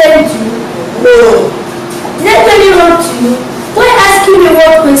offend you? No. Did I tell you wrong to you? Why asking me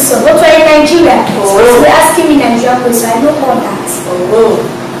what question? What were in Nigeria? So you're asking me Nigeria question. I know all that.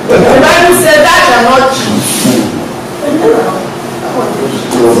 The Bible said that cannot cheat.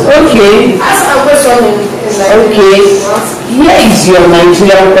 Okay. Ask a question in Okay. Here is your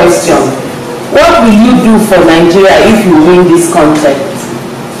Nigerian question. What will you do for Nigeria if you win this contest?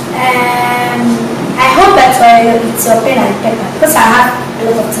 I hope that it's your pen and paper because I have a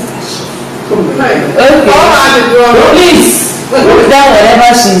lot of teachers. Okay. Please put down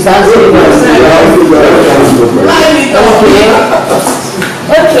whatever she's answering.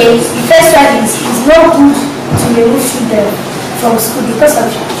 Okay. The first one is not good to remove children from school because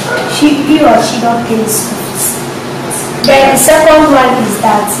of he or she don't pay school fees. Then the second one is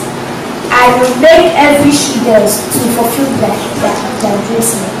that I will make every student to fulfill their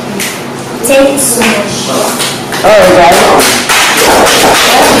dreams. Thank you so much. Alright.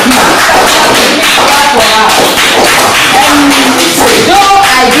 Though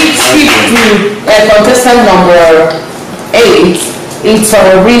I did skip to contestant number 8, it's for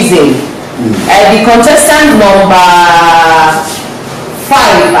a reason. The contestant number 5,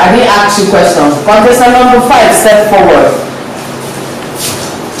 I didn't ask you questions. Contestant number 5, step forward.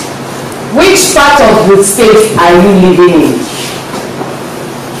 Which part of the state are you living in?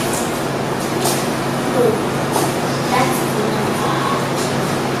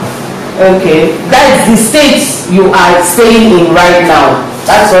 Okay, that's the state you are staying in right now.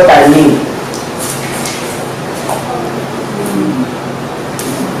 That's what I mean.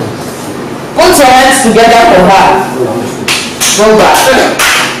 Put your hands together for her. Go back.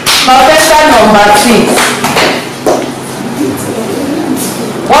 Contestant number 6.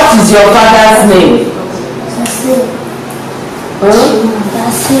 What is your father's name?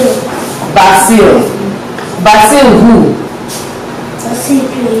 Basil. Basil who? Basil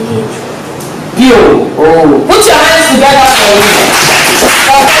Pio. Oh. Put your hands together for me.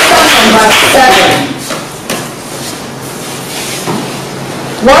 Contestant number 7.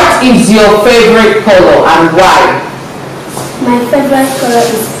 What is your favorite color and why? My favorite color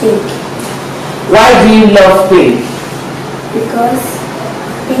is pink. Why do you love pink? Because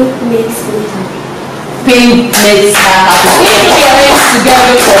pink makes me happy. Pink makes her happy. Put your hands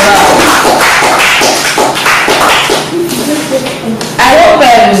together for her. I hope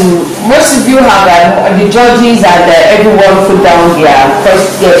most of you have the judges and everyone put down their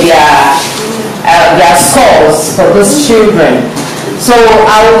scores for those children. So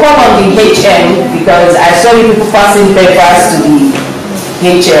I will call on the HM because I saw you people passing papers to the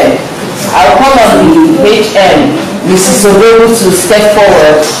HM. I will call on the HM, Mrs. Odoru, to step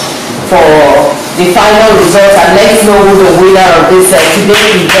forward for the final result and let us know who the winner of this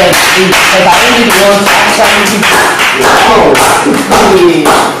today's event is. Because I only want to actually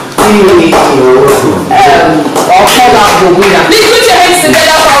I'll call out the winner. Please put your hands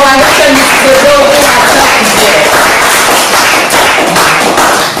together for our HM, Mrs. Odoru, who herself is here.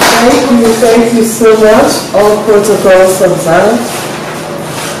 Thank you so much. All protocols observed.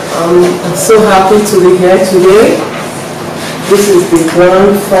 I'm so happy to be here today. This is the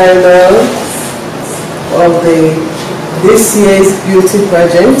grand final of this year's beauty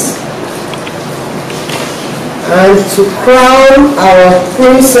pageant. And to crown our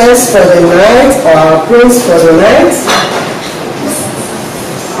princess for the night, or our prince for the night,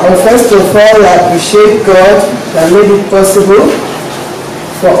 I will first of all appreciate God that made it possible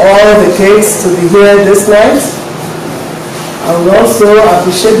for all the kids to be here this night. I will also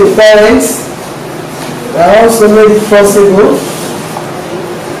appreciate the parents that also made it possible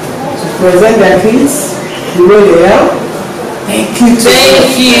to present their kids the way they are. Thank you.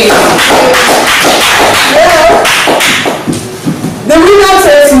 Thank you. Yeah. The winner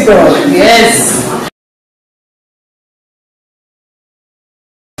says it all. Yes.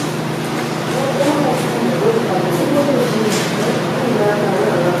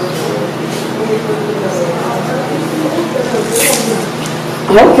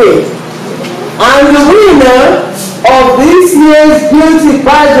 Okay, and the winner of this year's beauty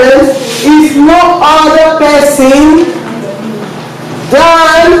pageant is no other person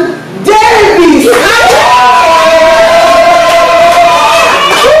than Davis.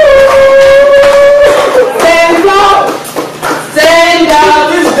 Stand up, stand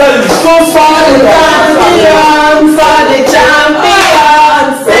up. This girl is so far the champion, for the champion.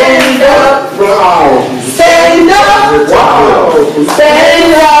 Stand up, wow. Stand up, wow.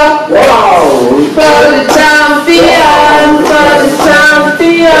 Stand up, wow. For the champion, for the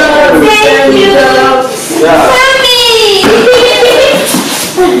champion. Thank you. Yeah.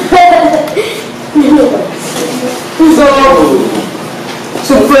 So,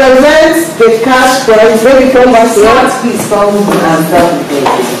 to present the cash prize, let me come back to that. Please come and down.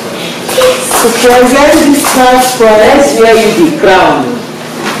 To present this cash prize, let's wear you the crown.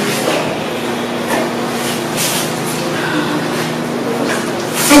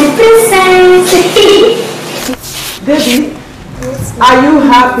 Baby, are you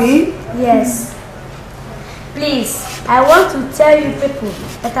happy? Yes. Please, I want to tell you people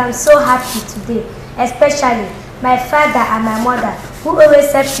that I'm so happy today, especially my father and my mother, who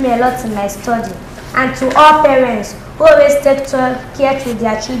always helped me a lot in my study, and to all parents who always take care to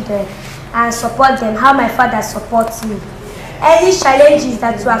their children and support them how my father supports me. Any challenges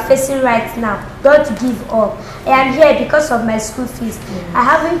that you are facing right now, don't give up. I am here because of my school fees. I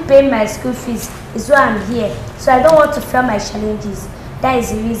haven't paid my school fees, is why I'm here. So I don't want to fail my challenges. That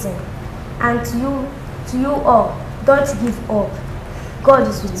is the reason. And to you all, don't give up. God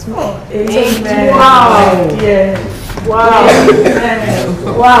is with you all. Amen. Wow. Yeah. Wow.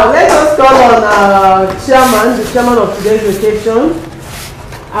 Wow. Let us call on our chairman, the chairman of today's occasion,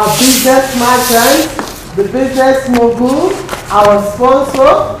 our business merchant, the business mogul, our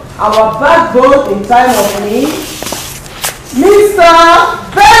sponsor, our backbone in time of need, Mr.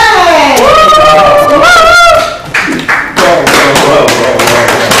 Ben!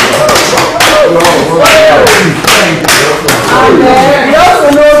 And we also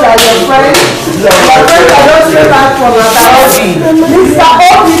know that your friend cannot stay back from our Mr.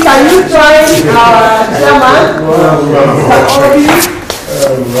 Obi, can you join our chairman? Mr. Obi.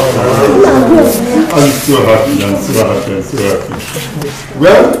 I'm so happy, I'm so happy, I'm so happy.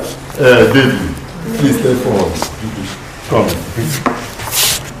 Well, David, please step forward. Come.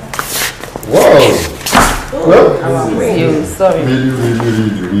 Wow. Well, sorry. Really.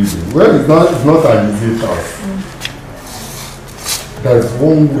 Well, it's not an easy task. There's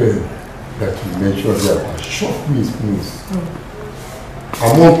one word that you mentioned there that shocked me most.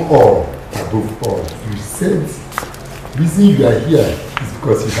 Among all, above all, you said the reason you are here is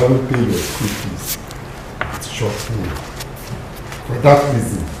because you haven't paid your school fees. It shocked me. For that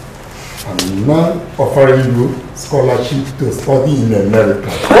reason, I'm now offering you scholarship to study in America.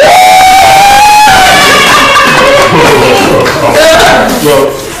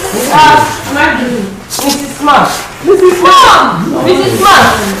 Mrs. Smart. Mrs. Mom! Mrs. Smart!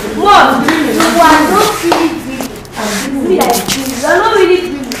 Mom! I don't feel it really. I'm not really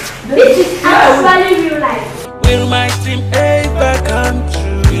feeling it. This is actually real life. Will my dream ever come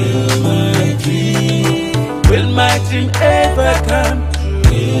true? Will my dream? Will my dream ever come true?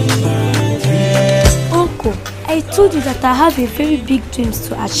 Uncle, I told you that I have a very big dreams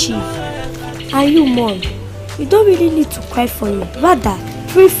to achieve. And you, Mom, you don't really need to cry for me. Rather,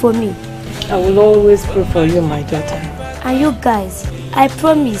 pray for me. I will always pray for you, my daughter. And you guys, I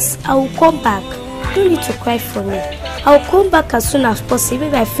promise I will come back. You don't need to cry for me. I will come back as soon as possible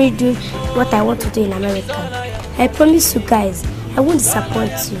if I feel doing what I want to do in America. I promise you guys, I won't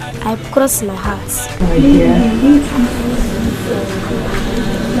disappoint you. I cross my heart. My dear.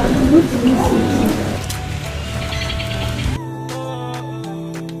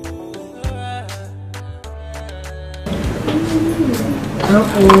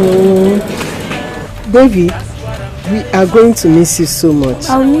 David, we are going to miss you so much.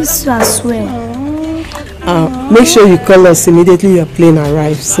 I'll miss you as well. Make sure you call us immediately your plane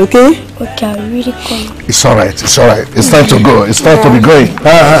arrives, okay? Okay, I'll really call. It's alright, it's alright. It's time to go. It's time to be going.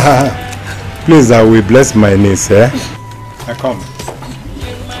 Please, I will bless my niece, eh? I come.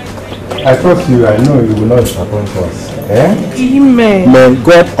 I trust you, I know you will not disappoint us. Eh? Amen. May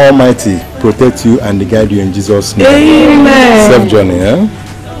God Almighty protect you and guide you in Jesus' name. Amen. Safe journey, eh?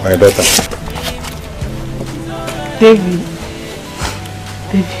 My daughter. David,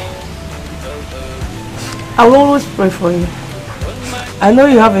 I will always pray for you. I know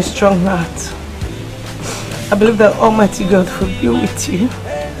you have a strong heart. I believe that Almighty God will be with you.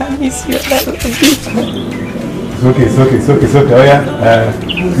 I miss you. I love you. It's okay. Oh yeah.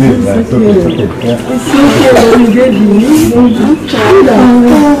 Please, it's okay. Yeah.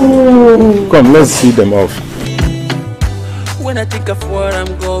 Come, let's see them off. When I think of what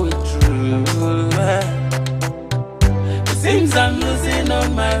I'm going through, it seems I'm losing all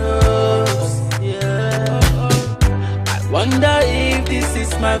my hopes. Yeah. I wonder if this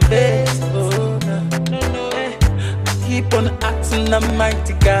is my fate. Oh, no. I keep on acting a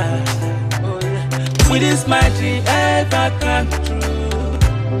mighty God. Oh, yeah. Will this my dream ever come true?